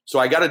 So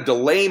I got to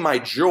delay my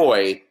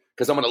joy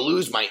because I'm going to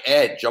lose my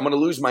edge. I'm going to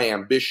lose my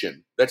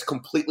ambition. That's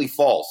completely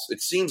false.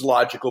 It seems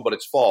logical, but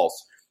it's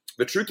false.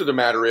 The truth of the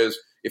matter is,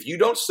 if you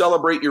don't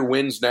celebrate your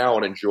wins now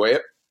and enjoy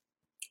it,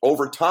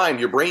 over time,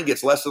 your brain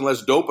gets less and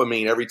less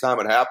dopamine every time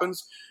it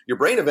happens. Your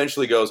brain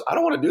eventually goes, I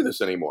don't want to do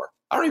this anymore.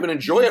 I don't even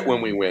enjoy it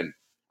when we win.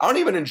 I don't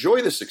even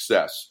enjoy the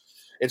success.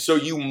 And so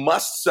you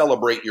must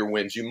celebrate your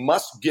wins. You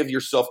must give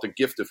yourself the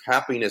gift of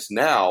happiness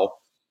now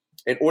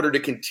in order to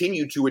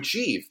continue to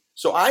achieve.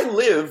 So I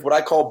live what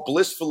I call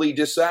blissfully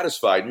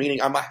dissatisfied,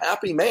 meaning I'm a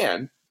happy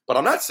man, but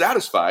I'm not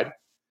satisfied.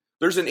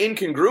 There's an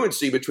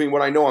incongruency between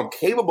what I know I'm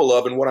capable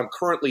of and what I'm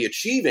currently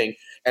achieving.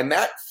 And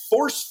that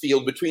force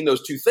field between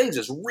those two things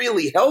is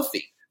really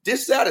healthy.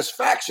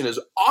 Dissatisfaction is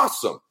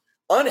awesome.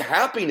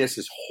 Unhappiness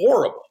is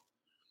horrible.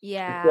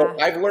 Yeah. So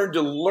I've learned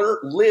to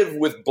live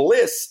with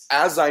bliss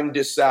as I'm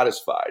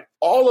dissatisfied.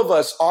 All of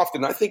us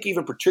often, I think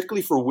even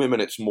particularly for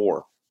women, it's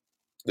more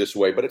this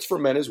way, but it's for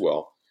men as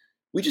well.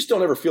 We just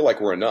don't ever feel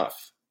like we're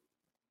enough.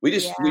 We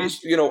just,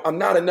 I'm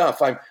not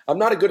enough. I'm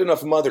not a good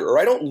enough mother, or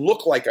I don't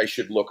look like I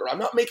should look, or I'm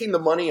not making the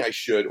money I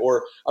should,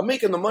 or I'm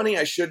making the money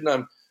I should,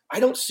 and I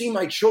don't see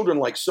my children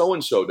like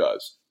so-and-so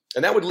does.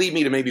 And that would lead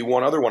me to maybe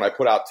one other one I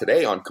put out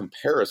today on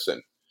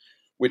comparison,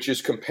 which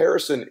is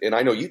comparison, and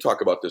I know you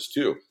talk about this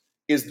too,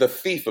 is the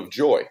thief of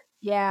joy.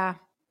 Yeah.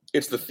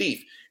 It's the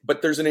thief.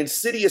 But there's an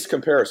insidious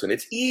comparison.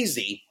 It's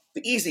easy.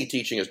 The easy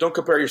teaching is don't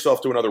compare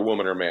yourself to another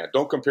woman or man.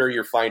 Don't compare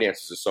your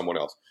finances to someone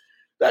else.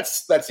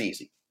 That's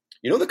easy.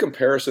 You know, the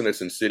comparison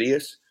that's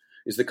insidious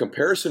is the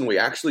comparison we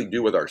actually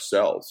do with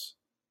ourselves.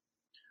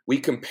 We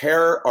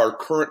compare our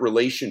current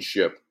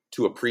relationship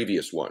to a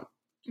previous one,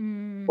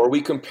 or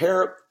we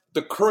compare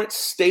the current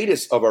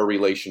status of our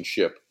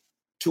relationship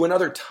to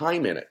another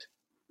time in it.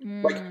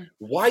 Like,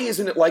 why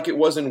isn't it like it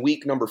was in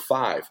week number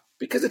 5?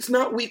 Because it's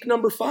not week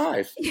number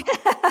 5.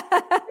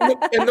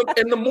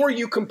 and the more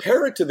you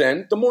compare it to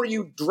then, the more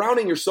you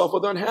drowning yourself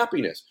with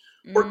unhappiness.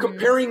 Or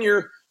comparing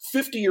your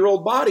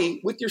 50-year-old body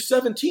with your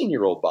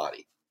 17-year-old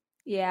body.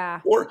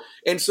 Yeah.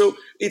 And so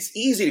it's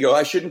easy to go,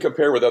 I shouldn't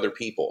compare with other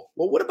people.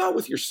 Well, what about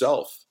with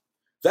yourself?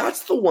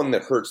 That's the one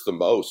that hurts the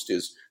most,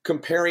 is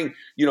comparing,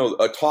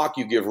 a talk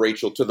you give,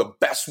 Rachel, to the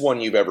best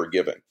one you've ever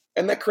given.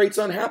 And that creates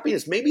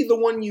unhappiness. Maybe the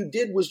one you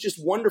did was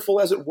just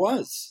wonderful as it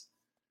was.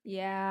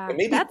 Yeah,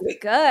 that's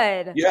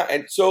good. Yeah,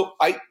 and so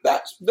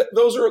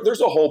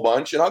there's a whole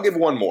bunch, and I'll give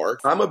one more.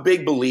 I'm a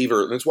big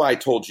believer. That's why I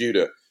told you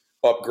to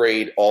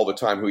upgrade all the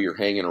time who you're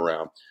hanging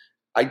around.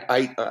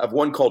 I have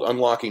one called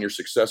Unlocking Your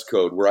Success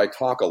Code, where I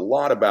talk a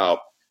lot about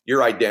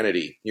your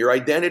identity. Your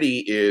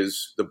identity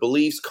is the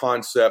beliefs,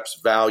 concepts,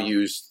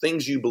 values,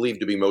 things you believe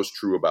to be most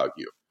true about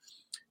you.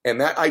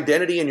 And that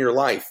identity in your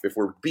life, if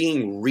we're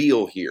being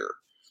real here,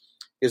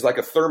 is like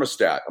a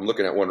thermostat. I'm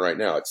looking at one right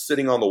now. It's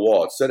sitting on the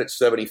wall. It's set at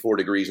 74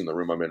 degrees in the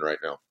room I'm in right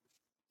now.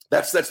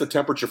 That's the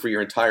temperature for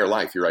your entire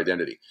life, your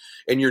identity.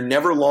 And you're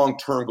never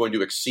long-term going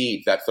to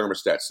exceed that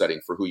thermostat setting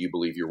for who you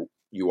believe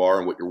you are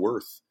and what you're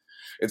worth.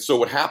 And so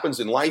what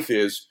happens in life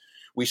is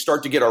we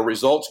start to get our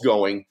results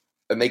going,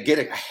 and they get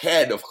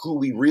ahead of who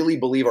we really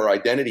believe our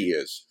identity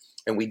is.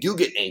 And we do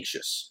get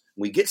anxious.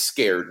 We get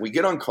scared. We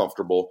get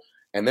uncomfortable.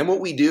 And then what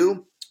we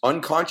do,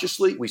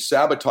 unconsciously, we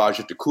sabotage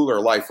it to cool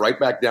our life right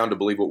back down to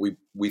believe what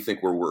we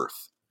think we're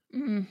worth.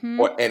 Mm-hmm.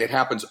 And it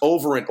happens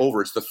over and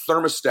over. It's the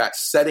thermostat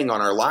setting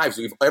on our lives.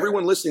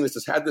 Everyone listening to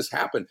this has had this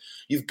happen.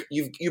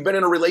 You've been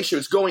in a relationship.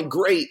 It's going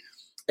great.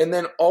 And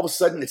then all of a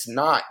sudden it's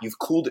not. You've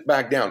cooled it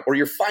back down. Or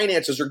your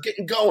finances are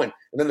getting going,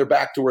 and then they're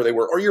back to where they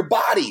were. Or your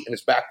body, and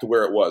it's back to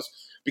where it was.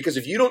 Because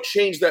if you don't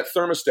change that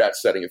thermostat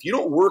setting, if you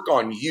don't work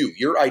on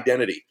your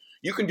identity,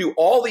 you can do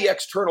all the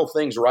external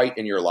things right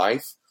in your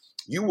life.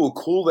 You will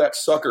cool that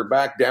sucker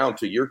back down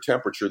to your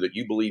temperature that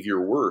you believe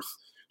you're worth.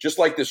 Just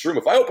like this room.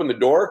 If I open the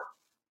door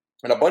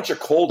and a bunch of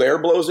cold air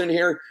blows in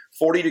here,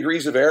 40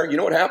 degrees of air, you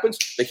know what happens?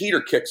 The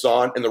heater kicks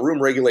on and the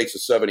room regulates to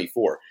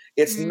 74.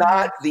 It's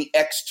not the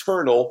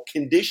external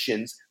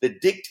conditions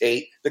that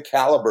dictate the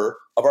caliber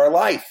of our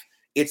life.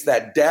 It's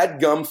that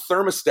dadgum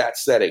thermostat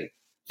setting.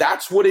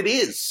 That's what it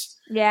is.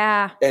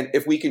 Yeah. And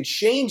if we can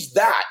change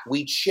that,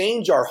 we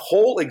change our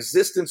whole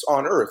existence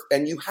on earth.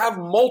 And you have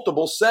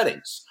multiple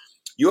settings.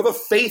 You have a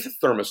faith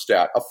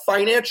thermostat, a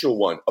financial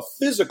one, a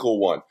physical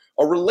one,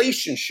 a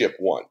relationship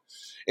one.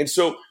 And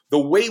so the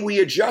way we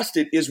adjust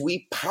it is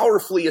we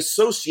powerfully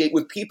associate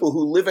with people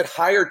who live at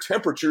higher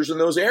temperatures in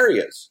those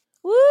areas.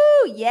 Woo,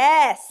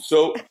 yes.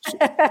 So this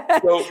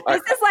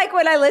is like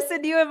when I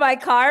listen to you in my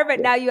car, but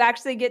now you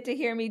actually get to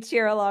hear me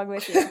cheer along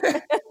with you.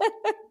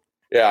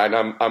 Yeah,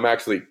 and I'm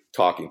actually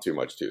talking too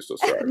much too, so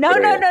sorry.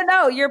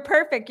 No. You're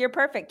perfect. You're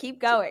perfect.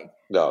 Keep going.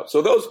 No.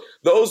 So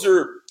those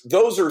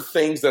are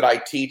things that I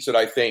teach that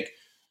I think,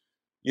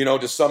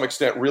 to some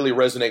extent really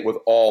resonate with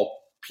all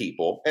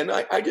people. And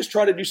I just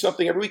try to do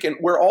something every week. And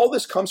where all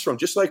this comes from,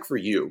 just like for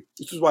you,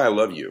 this is why I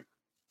love you.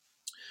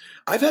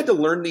 I've had to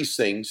learn these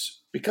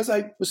things because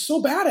I was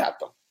so bad at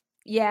them.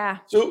 Yeah.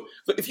 So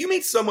if you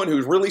meet someone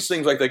who really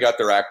seems like they got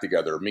their act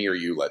together, me or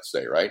you, let's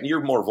say, right? And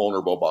you're more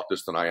vulnerable about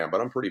this than I am,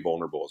 but I'm pretty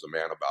vulnerable as a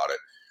man about it.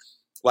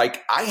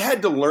 Like, I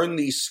had to learn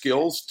these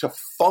skills to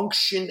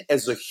function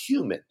as a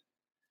human.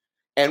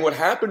 And what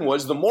happened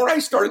was, the more I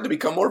started to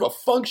become more of a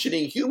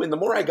functioning human, the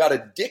more I got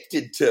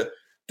addicted to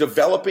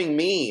developing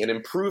me and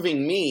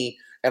improving me.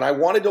 And I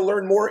wanted to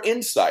learn more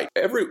insight.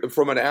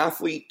 From an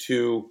athlete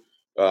to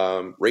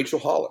Rachel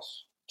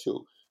Hollis,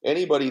 to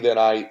anybody that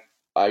I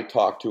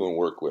talk to and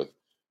work with,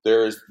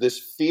 there's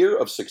this fear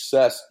of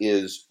success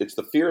it's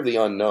the fear of the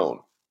unknown.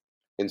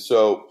 And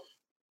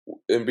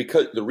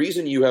because the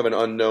reason you have an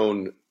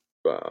unknown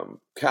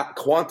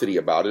quantity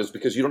about it is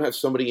because you don't have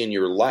somebody in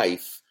your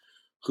life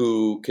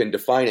who can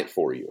define it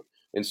for you.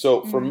 And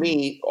so for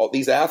me, all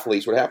these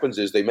athletes, what happens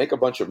is they make a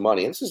bunch of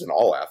money. And this isn't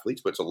all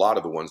athletes, but it's a lot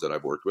of the ones that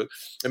I've worked with.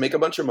 They make a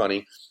bunch of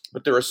money,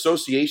 but their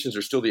associations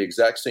are still the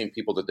exact same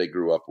people that they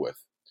grew up with.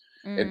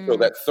 And so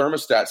that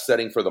thermostat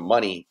setting for the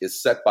money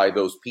is set by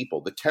those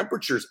people. The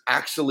temperature's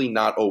actually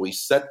not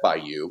always set by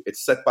you.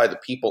 It's set by the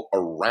people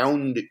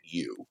around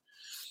you.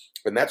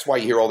 And that's why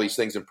you hear all these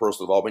things in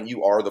personal development.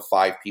 You are the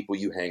 5 people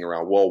you hang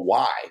around. Well,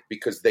 why?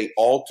 Because they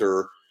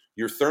alter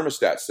your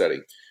thermostat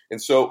setting. And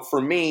so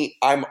for me,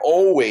 I'm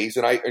always,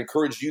 and I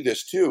encourage you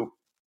this too,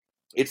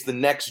 it's the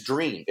next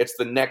dream. It's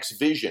the next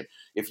vision.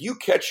 If you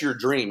catch your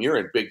dream, you're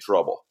in big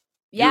trouble.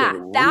 Yeah,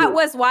 that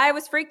was why I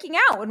was freaking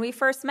out when we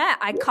first met.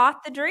 I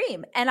caught the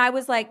dream and I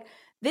was like,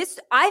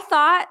 I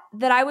thought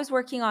that I was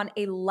working on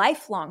a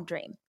lifelong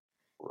dream.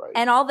 Right.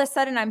 And all of a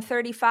sudden I'm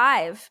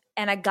 35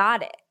 and I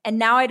got it. And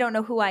now I don't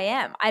know who I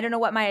am. I don't know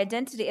what my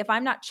identity, if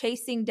I'm not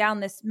chasing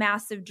down this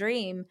massive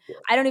dream,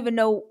 I don't even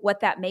know what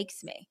that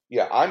makes me.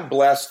 Yeah. I'm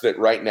blessed that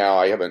right now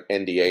I have an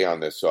NDA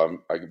on this, so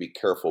I can be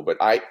careful, but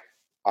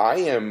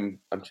I'm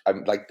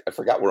like, I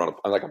forgot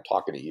I'm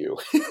talking to you.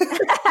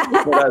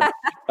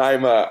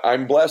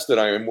 I'm blessed that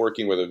I am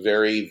working with a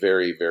very,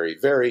 very, very,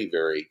 very,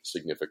 very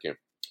significant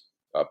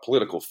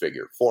political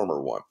figure,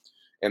 former one.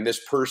 And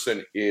this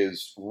person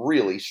is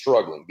really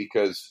struggling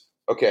because,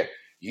 okay,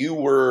 you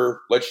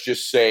were, let's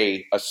just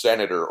say, a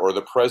senator or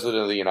the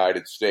president of the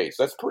United States.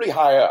 That's pretty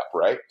high up,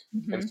 right?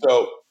 Mm-hmm. And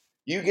so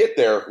you get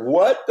there.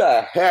 What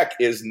the heck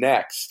is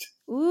next?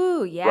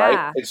 Ooh, yeah.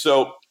 Right? And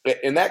so,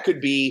 and that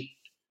could be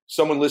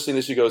someone listening to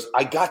this who goes,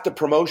 I got the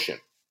promotion.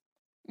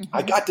 Mm-hmm.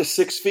 I got to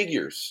 6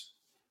 figures.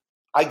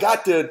 I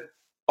got to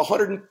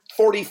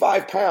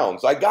 145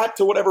 pounds. I got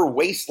to whatever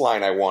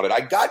waistline I wanted. I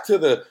got to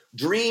the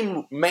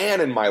dream man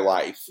in my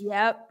life.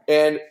 Yep.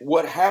 And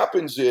what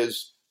happens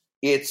is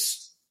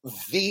it's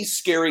the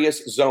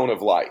scariest zone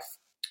of life.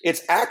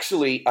 It's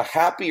actually a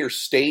happier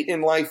state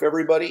in life,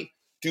 everybody,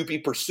 to be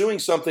pursuing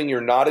something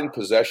you're not in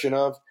possession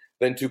of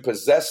than to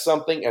possess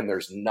something and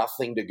there's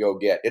nothing to go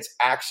get. It's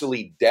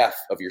actually death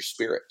of your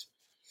spirit.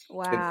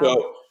 Wow. And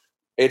so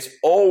it's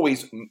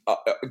always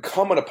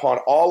incumbent upon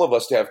all of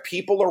us to have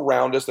people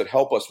around us that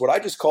help us, what I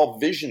just call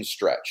vision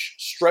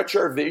stretch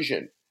our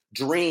vision,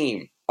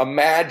 dream,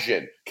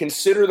 imagine,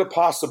 consider the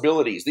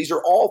possibilities. These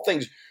are all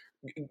things.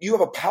 You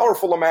have a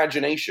powerful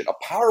imagination, a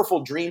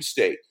powerful dream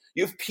state.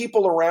 You have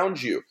people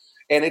around you.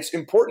 And it's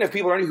important to have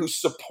people around you who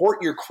support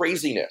your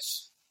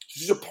craziness,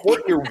 who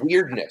support your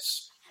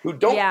weirdness, who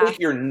don't think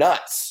you're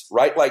nuts,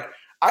 right? Like,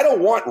 I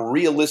don't want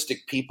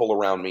realistic people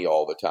around me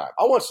all the time.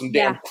 I want some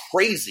damn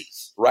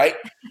crazies, right?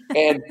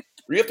 And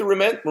you have to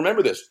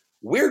remember this.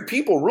 Weird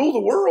people rule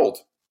the world.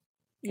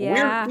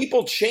 Yeah. Weird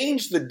people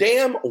change the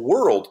damn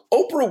world.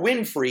 Oprah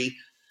Winfrey,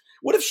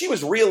 what if she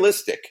was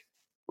realistic,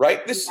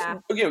 right?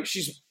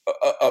 She's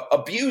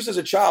abused as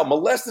a child,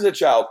 molested as a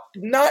child,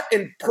 not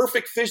in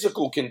perfect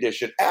physical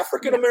condition.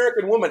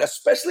 African-American woman,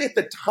 especially at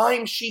the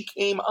time she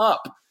came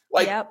up.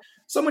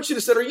 Someone should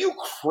have said, are you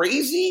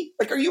crazy?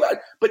 Like, are you out?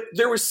 But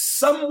there was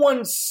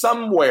someone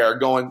somewhere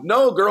going,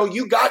 no, girl,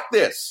 you got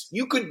this.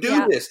 You could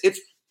do this.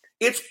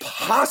 It's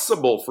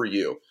possible for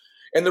you.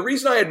 And the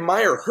reason I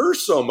admire her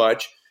so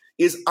much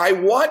is I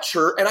watch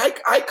her, and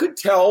I could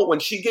tell when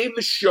she gave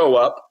the show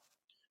up,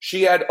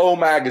 she had O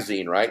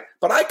Magazine, right?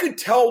 But I could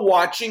tell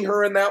watching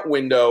her in that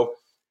window,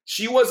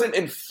 she wasn't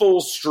in full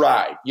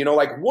stride.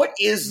 What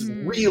is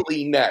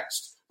really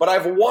next? But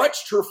I've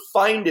watched her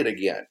find it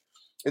again.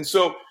 And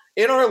so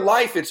in our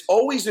life, it's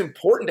always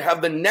important to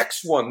have the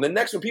next one. The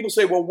next one. People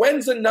say, well,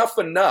 when's enough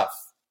enough?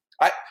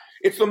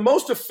 It's the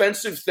most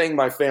offensive thing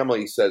my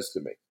family says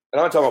to me. And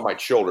I'm not talking about my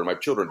children. My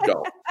children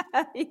don't.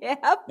 Yep.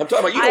 I'm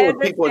talking about, I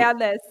understand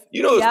this.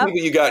 You know those people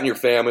you got in your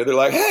family, they're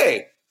like,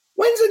 hey,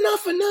 when's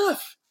enough?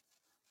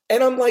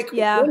 And I'm like,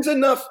 when's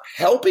enough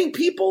helping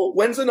people?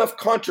 When's enough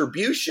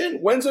contribution?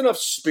 When's enough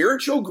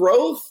spiritual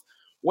growth?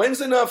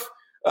 When's enough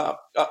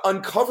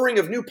uncovering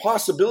of new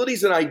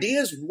possibilities and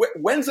ideas?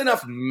 When's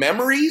enough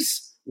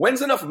memories?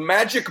 When's enough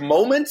magic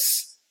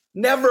moments?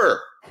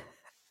 Never,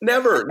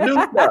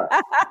 nunca.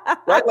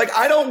 Right? Like,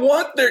 I don't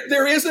want,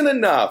 there isn't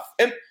enough.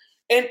 And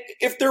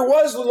if there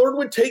was, the Lord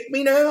would take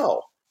me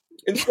now.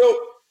 And so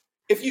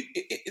if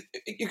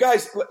you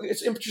guys,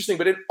 it's interesting,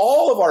 but in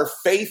all of our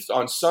faith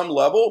on some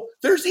level,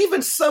 there's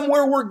even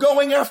somewhere we're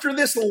going after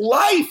this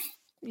life.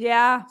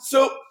 Yeah.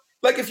 So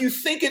like, if you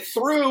think it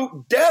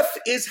through, death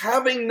is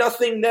having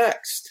nothing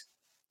next.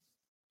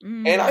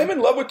 And I'm in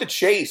love with the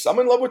chase. I'm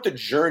in love with the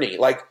journey.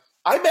 Like,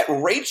 I met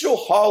Rachel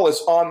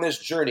Hollis on this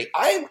journey.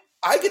 I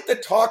get to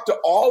talk to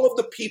all of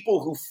the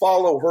people who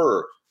follow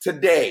her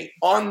today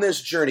on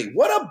this journey.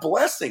 What a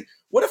blessing.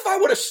 What if I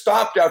would have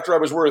stopped after I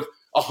was worth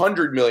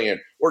 100 million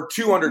or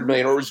 200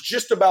 million, or it was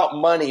just about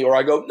money, or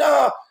I go,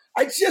 nah,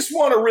 I just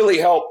want to really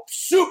help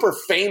super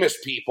famous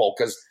people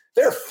because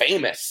they're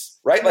famous,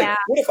 right? Like,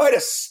 what if I'd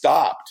have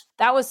stopped?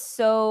 That was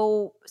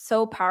so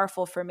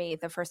powerful for me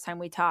the first time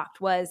we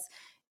talked. Was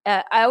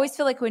I always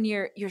feel like when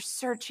you're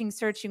searching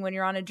when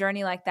you're on a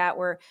journey like that,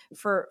 where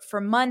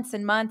for months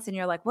and months, and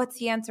you're like, what's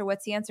the answer?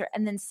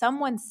 And then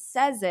someone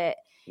says it,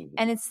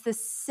 and it's the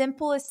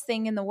simplest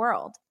thing in the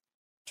world.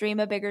 Dream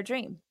a bigger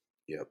dream.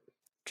 Yep.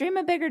 Dream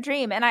a bigger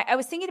dream. And I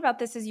was thinking about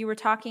this as you were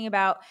talking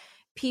about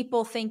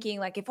people thinking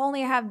like, if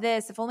only I have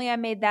this, if only I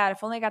made that,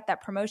 if only I got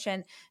that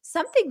promotion.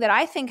 Something that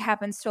I think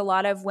happens to a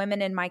lot of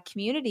women in my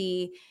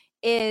community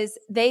is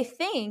they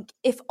think,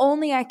 if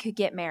only I could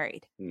get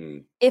married,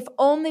 if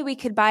only we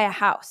could buy a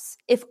house,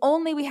 if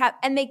only we have,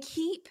 and they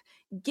keep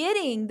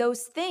getting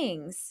those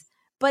things.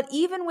 But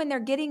even when they're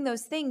getting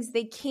those things,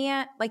 they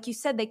can't, like you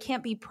said, they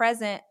can't be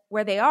present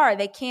where they are.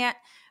 They can't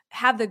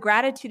have the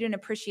gratitude and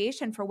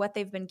appreciation for what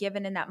they've been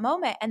given in that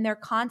moment. And they're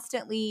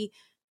constantly,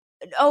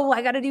 oh,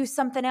 I got to do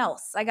something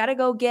else. I got to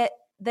go get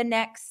the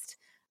next.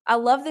 I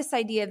love this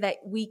idea that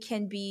we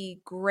can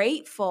be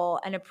grateful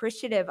and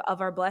appreciative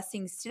of our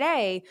blessings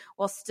today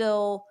while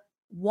still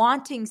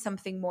wanting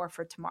something more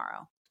for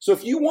tomorrow. So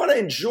if you want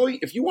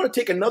to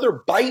take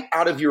another bite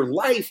out of your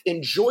life,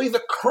 enjoy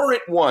the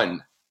current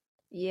one.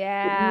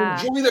 Yeah.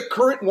 If you enjoy the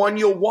current one,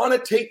 you'll want to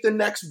take the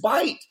next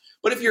bite.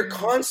 But if you're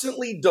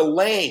constantly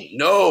delaying,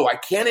 no, I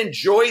can't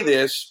enjoy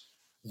this,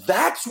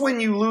 that's when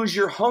you lose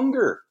your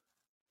hunger.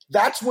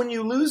 That's when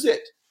you lose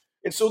it.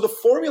 And so the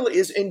formula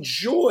is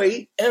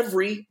enjoy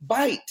every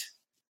bite.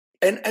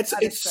 And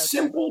it's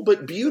simple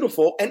but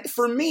beautiful. And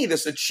for me,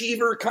 this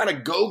achiever kind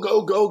of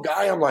go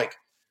guy, I'm like,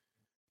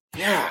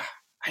 yeah,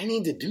 I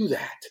need to do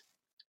that.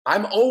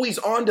 I'm always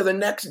on to the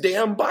next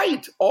damn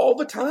bite all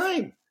the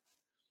time.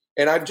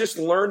 And I've just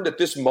learned that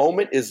this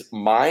moment is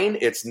mine.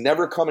 It's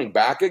never coming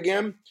back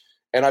again.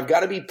 And I've got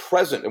to be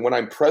present. And when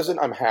I'm present,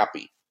 I'm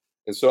happy.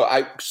 And so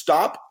I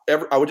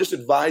would just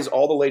advise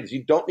all the ladies,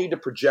 you don't need to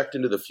project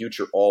into the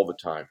future all the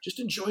time. Just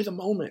enjoy the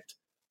moment.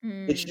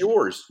 It's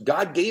yours.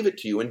 God gave it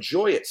to you.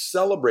 Enjoy it.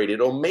 Celebrate it.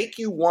 It'll make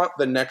you want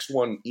the next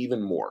one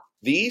even more.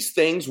 These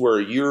things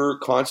where you're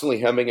constantly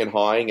hemming and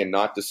hawing and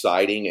not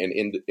deciding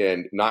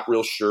and not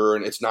real sure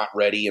and it's not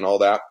ready and all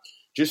that,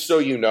 just so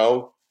you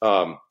know,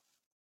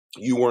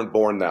 you weren't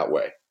born that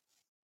way.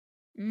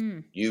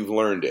 You've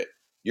learned it.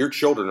 Your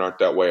children aren't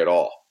that way at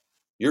all.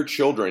 Your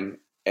children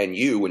and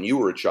you, when you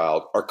were a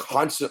child, are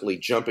constantly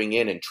jumping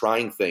in and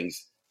trying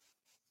things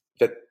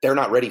that they're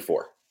not ready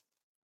for.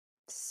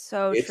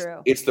 So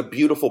true. It's the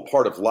beautiful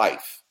part of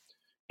life.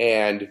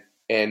 And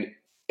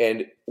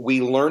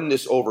we learn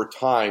this over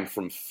time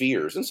from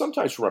fears and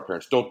sometimes from our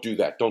parents. Don't do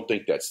that. Don't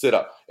think that. Sit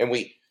up. And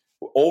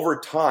over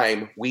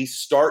time, we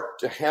start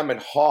to hem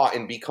and haw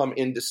and become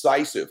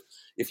indecisive.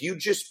 If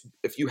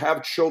you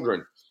have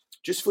children,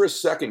 just for a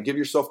second, give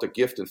yourself the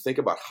gift and think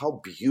about how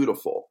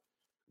beautiful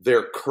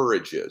their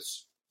courage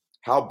is,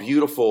 how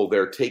beautiful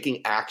their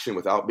taking action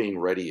without being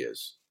ready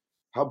is,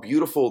 how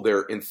beautiful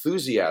their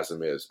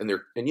enthusiasm is, and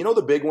you know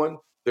the big one,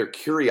 their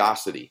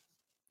curiosity.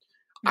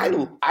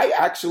 I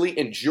actually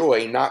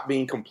enjoy not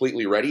being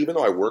completely ready, even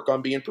though I work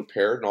on being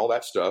prepared and all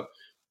that stuff.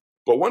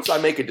 But once I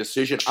make a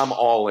decision, I'm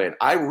all in.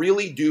 I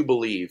really do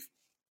believe,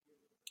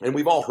 and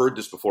we've all heard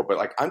this before, but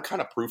like I'm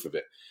kind of proof of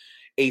it.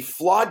 A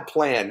flawed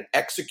plan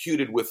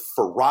executed with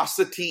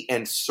ferocity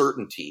and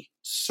certainty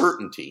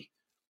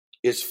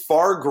is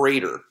far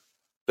greater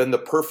than the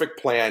perfect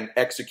plan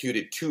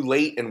executed too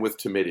late and with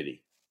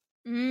timidity.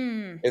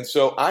 And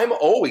so I'm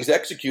always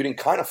executing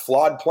kind of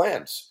flawed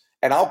plans,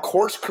 and I'll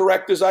course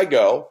correct as I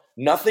go.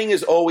 Nothing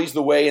is always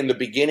the way in the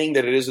beginning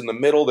that it is in the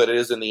middle, that it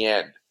is in the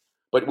end.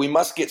 But we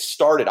must get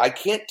started. I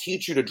can't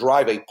teach you to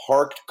drive a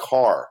parked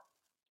car.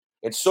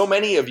 And so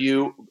many of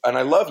you, and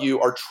I love you,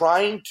 are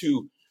trying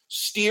to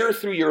steer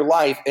through your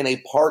life in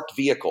a parked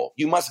vehicle.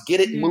 You must get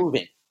it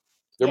moving.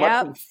 There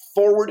must be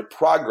forward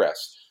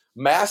progress.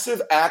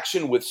 Massive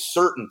action with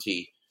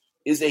certainty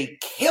is a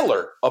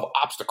killer of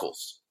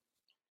obstacles.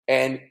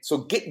 And so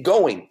get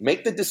going,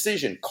 make the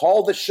decision,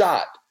 call the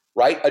shot,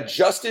 right?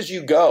 Adjust as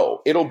you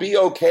go. It'll be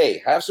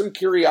okay. Have some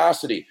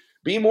curiosity.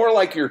 Be more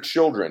like your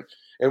children.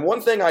 And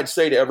one thing I'd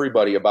say to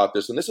everybody about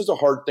this, and this is a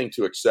hard thing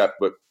to accept,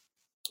 but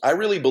I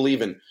really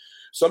believe in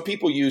some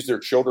people use their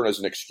children as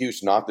an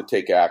excuse not to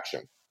take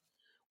action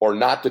or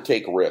not to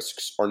take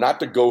risks or not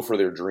to go for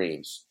their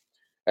dreams.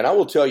 And I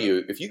will tell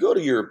you, if you go to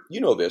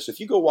if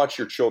you go watch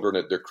your children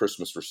at their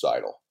Christmas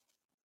recital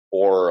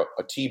or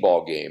a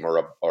t-ball game or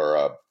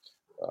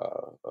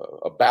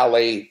a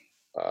ballet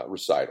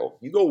recital,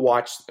 you go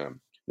watch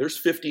them. There's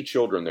 50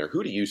 children there.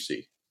 Who do you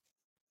see?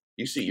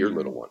 You see your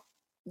little one.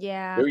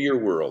 Yeah. They're your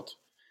world.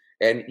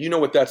 And you know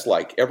what that's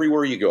like.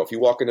 Everywhere you go, if you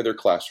walk into their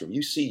classroom,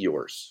 you see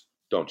yours,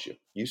 don't you?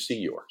 You see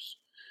yours.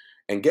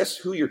 And guess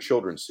who your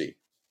children see?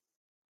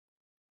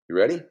 You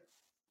ready?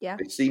 Yeah.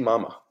 They see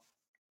mama.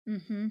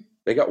 Mm-hmm.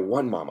 They got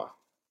one mama.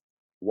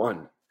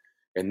 One.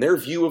 And their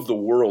view of the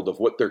world, of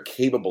what they're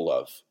capable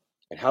of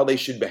and how they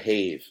should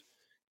behave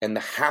and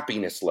the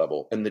happiness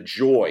level and the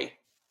joy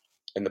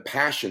and the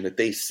passion that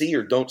they see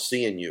or don't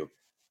see in you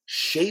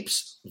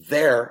shapes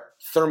their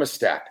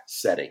thermostat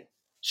setting,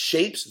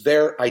 shapes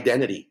their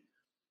identity.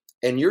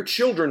 And your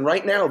children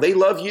right now, they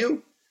love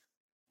you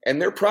and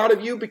they're proud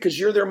of you because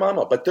you're their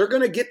mama. But they're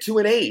going to get to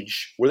an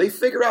age where they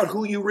figure out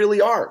who you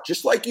really are,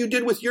 just like you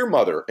did with your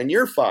mother and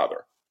your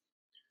father.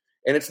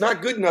 And it's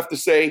not good enough to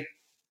say,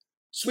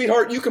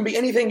 sweetheart, you can be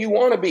anything you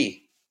want to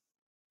be.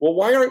 Well,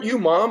 why aren't you,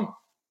 Mom?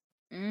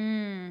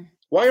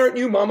 Why aren't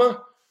you,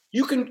 Mama?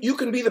 You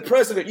can be the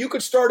president. You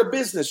could start a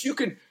business. You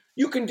can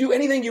do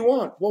anything you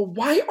want. Well,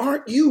 why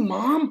aren't you,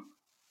 Mom?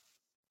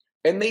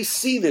 And they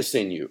see this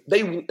in you.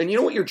 And you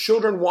know what your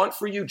children want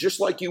for you,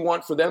 just like you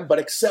want for them, but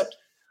except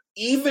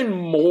even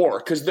more,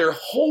 because their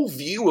whole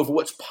view of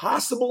what's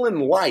possible in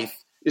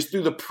life is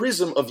through the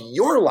prism of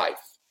your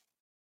life.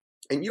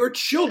 And your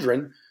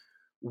children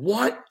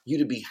want you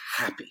to be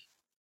happy.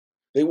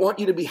 They want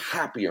you to be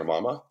happier,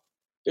 Mama.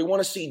 They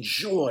want to see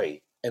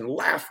joy and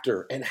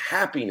laughter and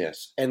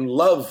happiness and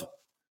love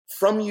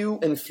from you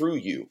and through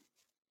you.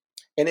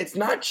 And it's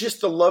not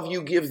just the love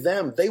you give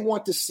them. They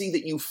want to see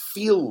that you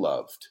feel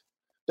loved.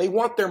 They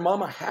want their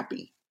mama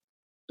happy.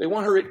 They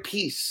want her at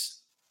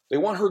peace. They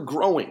want her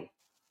growing.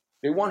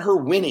 They want her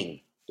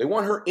winning. They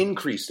want her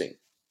increasing.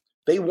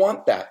 They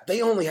want that.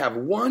 They only have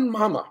one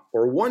mama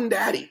or one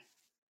daddy,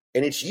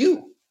 and it's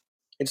you.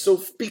 And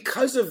so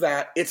because of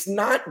that, it's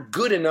not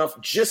good enough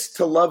just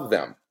to love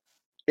them.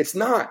 It's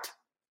not.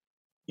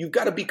 You've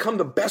got to become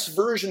the best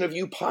version of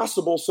you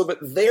possible so that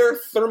their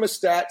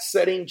thermostat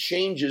setting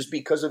changes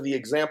because of the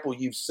example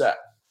you've set.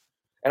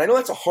 And I know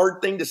that's a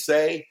hard thing to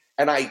say,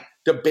 and I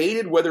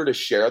debated whether to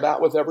share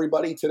that with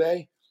everybody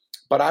today,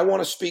 but I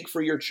want to speak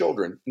for your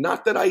children.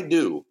 Not that I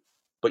do,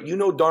 but you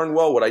know darn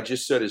well what I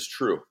just said is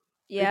true.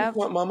 Yeah. They just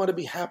want mama to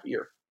be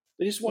happier.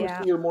 They just want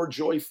to see her more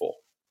joyful.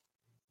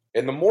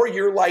 And the more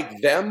you're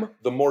like them,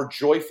 the more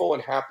joyful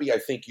and happy I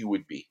think you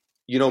would be.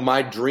 You know,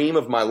 my dream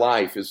of my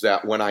life is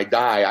that when I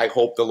die, I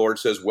hope the Lord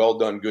says, well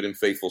done, good and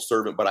faithful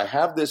servant. But I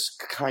have this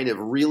kind of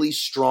really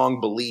strong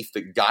belief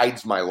that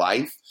guides my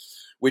life,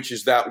 which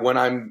is that when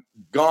I'm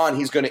gone,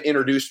 he's going to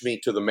introduce me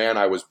to the man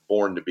I was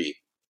born to be,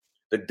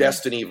 the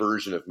destiny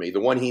version of me,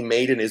 the one he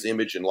made in his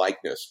image and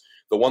likeness,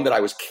 the one that I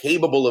was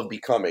capable of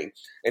becoming.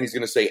 And he's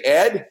going to say,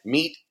 Ed,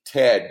 meet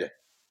Ted.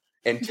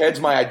 And Ted's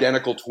my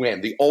identical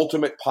twin, the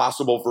ultimate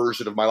possible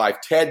version of my life.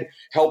 Ted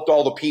helped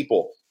all the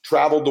people,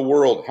 traveled the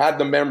world, had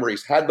the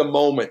memories, had the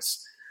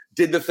moments,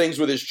 did the things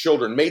with his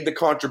children, made the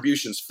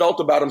contributions, felt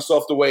about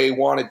himself the way he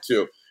wanted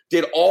to,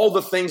 did all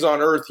the things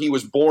on earth he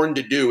was born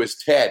to do as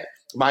Ted.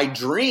 My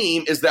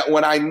dream is that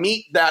when I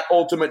meet that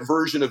ultimate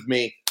version of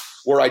me,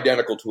 we're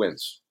identical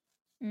twins.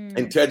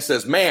 And Ted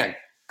says, man,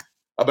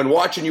 I've been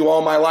watching you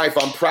all my life.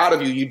 I'm proud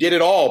of you. You did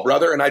it all,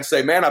 brother. And I'd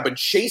say, man, I've been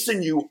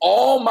chasing you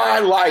all my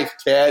life,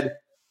 Ted.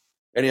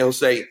 And he'll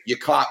say, you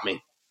caught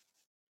me.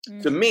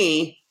 To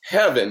me,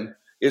 heaven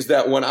is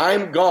that when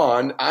I'm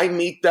gone, I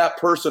meet that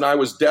person I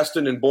was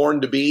destined and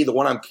born to be, the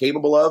one I'm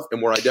capable of,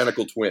 and we're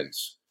identical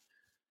twins.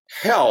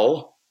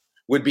 Hell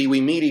would be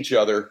we meet each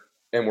other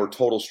and we're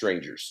total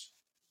strangers.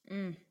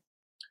 And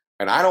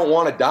I don't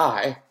want to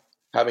die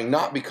having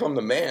not become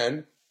the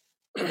man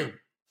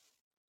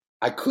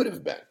I could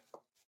have been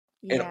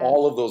in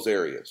all of those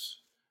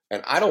areas.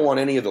 And I don't want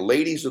any of the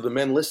ladies or the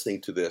men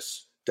listening to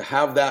this to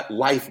have that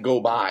life go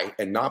by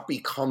and not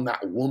become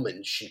that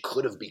woman she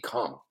could have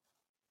become.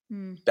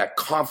 That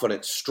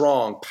confident,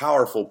 strong,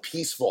 powerful,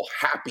 peaceful,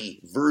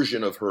 happy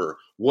version of her,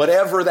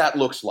 whatever that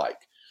looks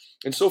like.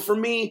 And so for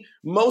me,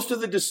 most of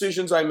the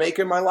decisions I make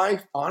in my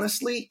life,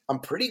 honestly, I'm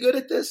pretty good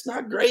at this,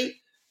 not great,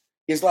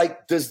 is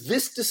like, does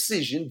this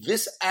decision,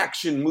 this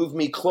action move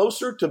me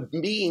closer to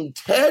being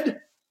Ted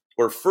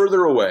or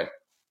further away?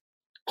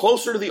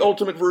 Closer to the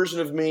ultimate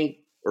version of me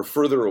or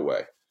further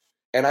away?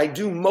 And I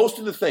do most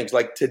of the things,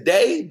 like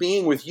today,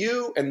 being with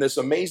you and this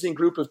amazing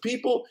group of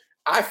people,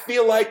 I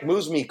feel like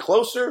moves me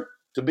closer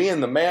to being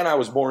the man I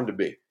was born to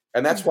be.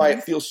 And that's why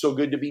it feels so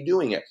good to be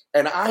doing it.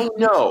 And I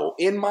know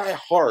in my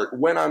heart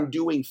when I'm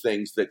doing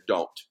things that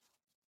don't.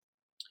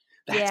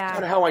 That's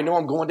kind of how I know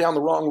I'm going down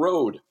the wrong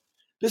road.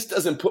 This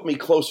doesn't put me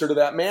closer to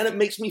that man. It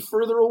makes me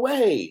further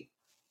away.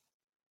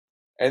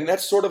 And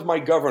that's sort of my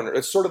governor.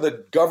 It's sort of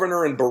the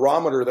governor and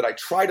barometer that I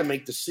try to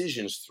make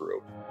decisions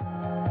through.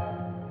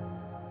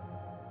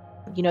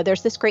 You know,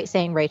 there's this great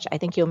saying, Rach, I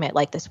think you might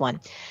like this one.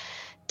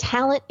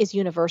 Talent is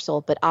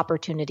universal, but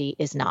opportunity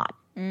is not.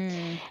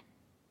 And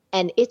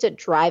it's a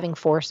driving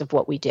force of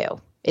what we do.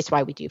 It's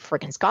why we do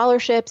friggin'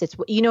 scholarships. It's,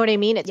 you know what I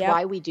mean? It's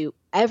why we do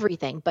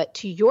everything. But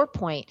to your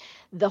point,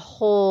 the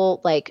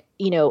whole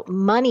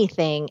money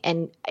thing.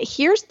 And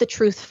here's the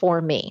truth for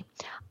me.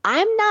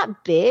 I'm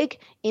not big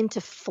into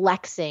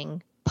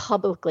flexing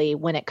publicly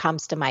when it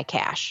comes to my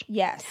cash.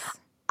 Yes.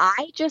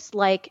 I just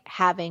like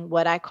having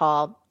what I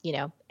call,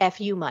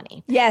 FU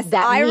money. Yes.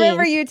 I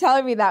remember you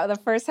telling me that the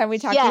first time we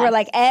talked. You were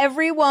like,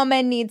 every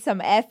woman needs some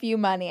FU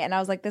money. And I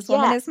was like, this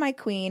woman is my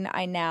queen.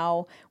 I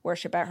now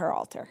worship at her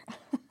altar.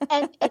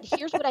 And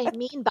here's what I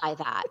mean by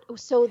that.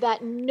 So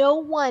that no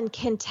one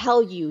can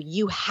tell you,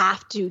 you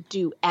have to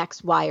do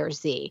X, Y, or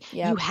Z.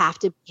 Yep. You have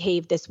to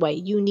behave this way.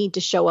 You need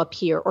to show up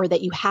here, or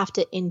that you have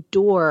to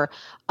endure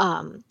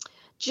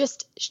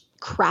just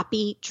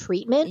crappy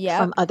treatment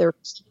from other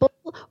people,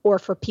 or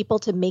for people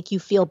to make you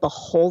feel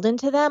beholden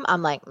to them.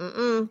 I'm like,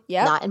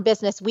 not in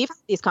business. We've had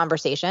these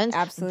conversations.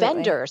 Absolutely.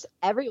 Vendors,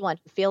 everyone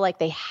who feel like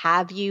they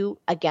have you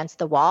against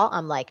the wall.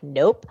 I'm like,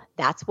 nope,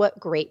 that's what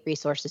great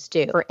resources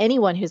do. For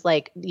anyone who's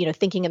like,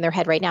 thinking in their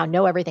head right now,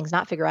 no, everything's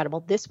not figure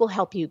outable. This will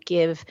help you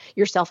give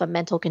yourself a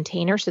mental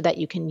container so that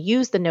you can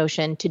use the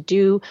notion to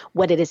do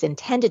what it is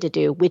intended to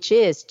do, which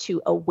is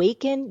to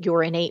awaken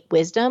your innate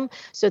wisdom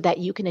so that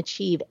you can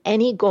achieve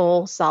any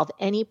goal, solve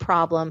any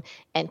problem,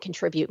 and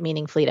contribute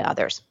meaningfully to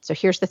others. So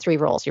here's the 3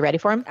 rules. You ready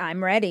for them?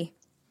 I'm ready.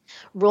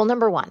 Rule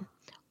number 1,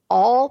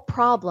 all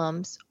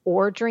problems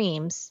or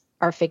dreams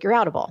are figure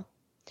outable.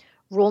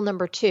 Rule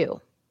number 2,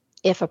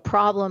 if a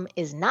problem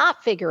is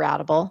not figure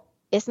outable,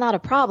 it's not a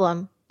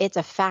problem. It's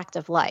a fact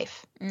of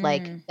life,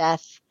 like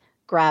death,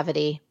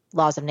 gravity,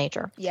 laws of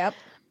nature. Yep.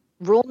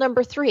 Rule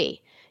number 3,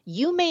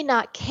 you may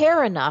not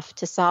care enough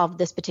to solve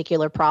this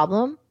particular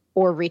problem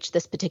or reach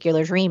this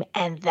particular dream,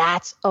 and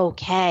that's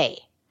okay.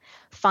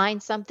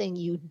 Find something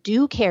you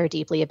do care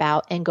deeply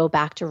about and go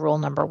back to rule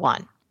number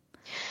 1.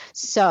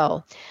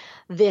 So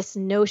this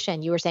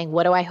notion, you were saying,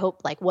 what do I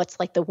hope, what's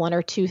the 1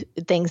 or 2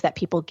 things that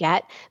people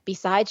get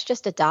besides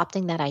just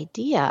adopting that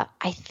idea?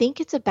 I think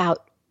it's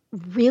about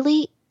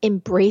really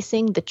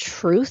embracing the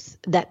truth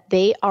that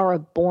they are a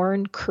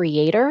born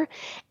creator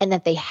and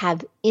that they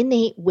have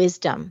innate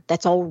wisdom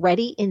that's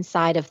already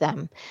inside of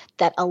them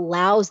that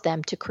allows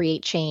them to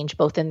create change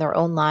both in their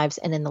own lives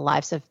and in the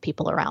lives of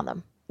people around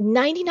them.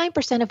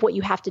 99% of what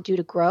you have to do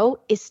to grow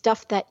is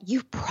stuff that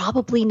you've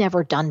probably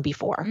never done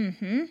before,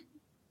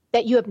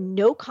 that you have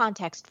no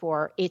context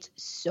for. It's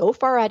so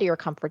far out of your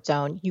comfort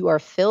zone. You are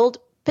filled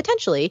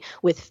potentially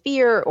with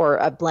fear, or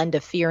a blend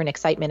of fear and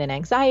excitement and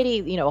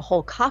anxiety, a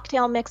whole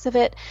cocktail mix of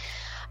it.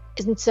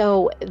 And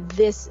so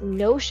this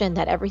notion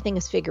that everything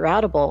is figure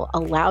outable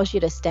allows you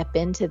to step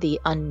into the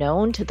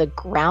unknown, to the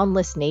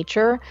groundless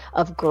nature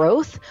of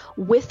growth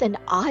with an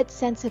odd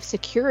sense of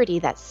security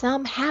that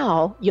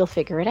somehow you'll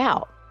figure it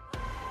out.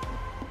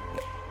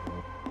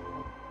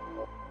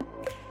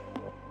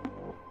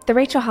 The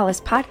Rachel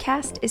Hollis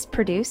podcast is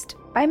produced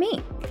by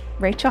me,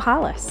 Rachel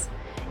Hollis.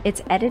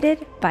 It's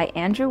edited by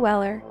Andrew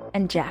Weller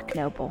and Jack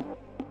Noble.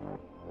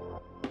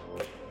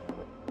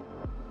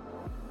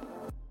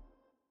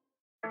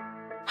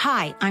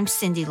 Hi, I'm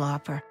Cyndi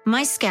Lauper.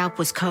 My scalp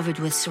was covered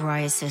with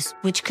psoriasis,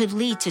 which could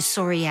lead to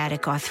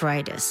psoriatic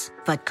arthritis.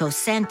 But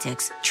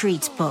Cosentyx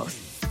treats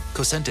both.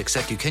 Cosentyx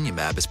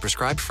secukinumab is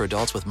prescribed for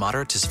adults with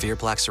moderate to severe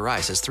plaque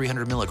psoriasis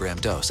 300 milligram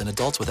dose and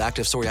adults with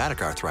active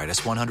psoriatic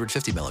arthritis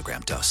 150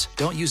 milligram dose.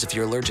 Don't use if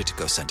you're allergic to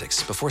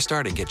Cosentyx. Before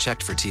starting, get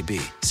checked for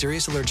TB.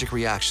 Serious allergic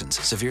reactions,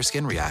 severe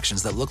skin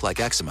reactions that look like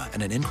eczema,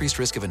 and an increased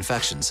risk of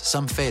infections,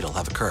 some fatal,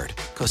 have occurred.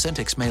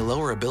 Cosentyx may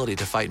lower ability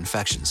to fight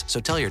infections, so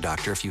tell your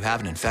doctor if you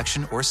have an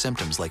infection or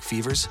symptoms like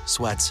fevers,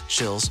 sweats,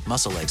 chills,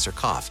 muscle aches, or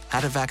cough,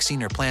 had a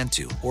vaccine or plan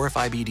to, or if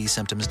IBD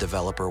symptoms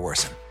develop or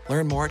worsen.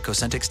 Learn more at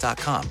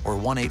Cosentyx.com or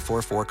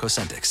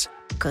 1-844-COSENTYX.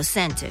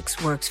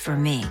 Cosentyx works for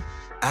me.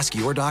 Ask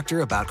your doctor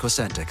about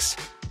Cosentyx.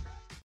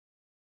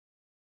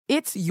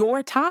 It's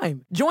your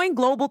time. Join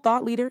global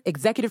thought leader,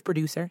 executive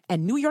producer,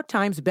 and New York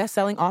Times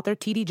bestselling author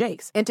T.D.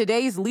 Jakes and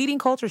today's leading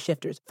culture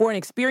shifters for an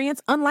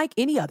experience unlike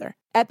any other.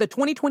 At the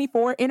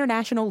 2024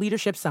 International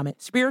Leadership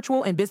Summit,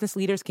 spiritual and business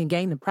leaders can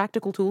gain the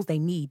practical tools they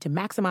need to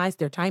maximize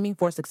their timing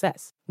for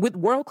success. With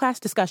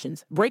world-class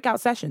discussions, breakout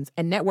sessions,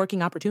 and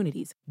networking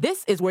opportunities,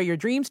 this is where your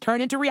dreams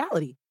turn into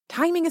reality.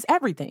 Timing is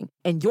everything,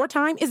 and your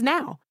time is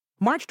now.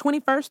 March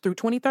 21st through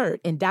 23rd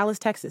in Dallas,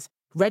 Texas.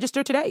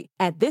 Register today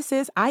at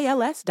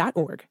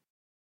thisisils.org.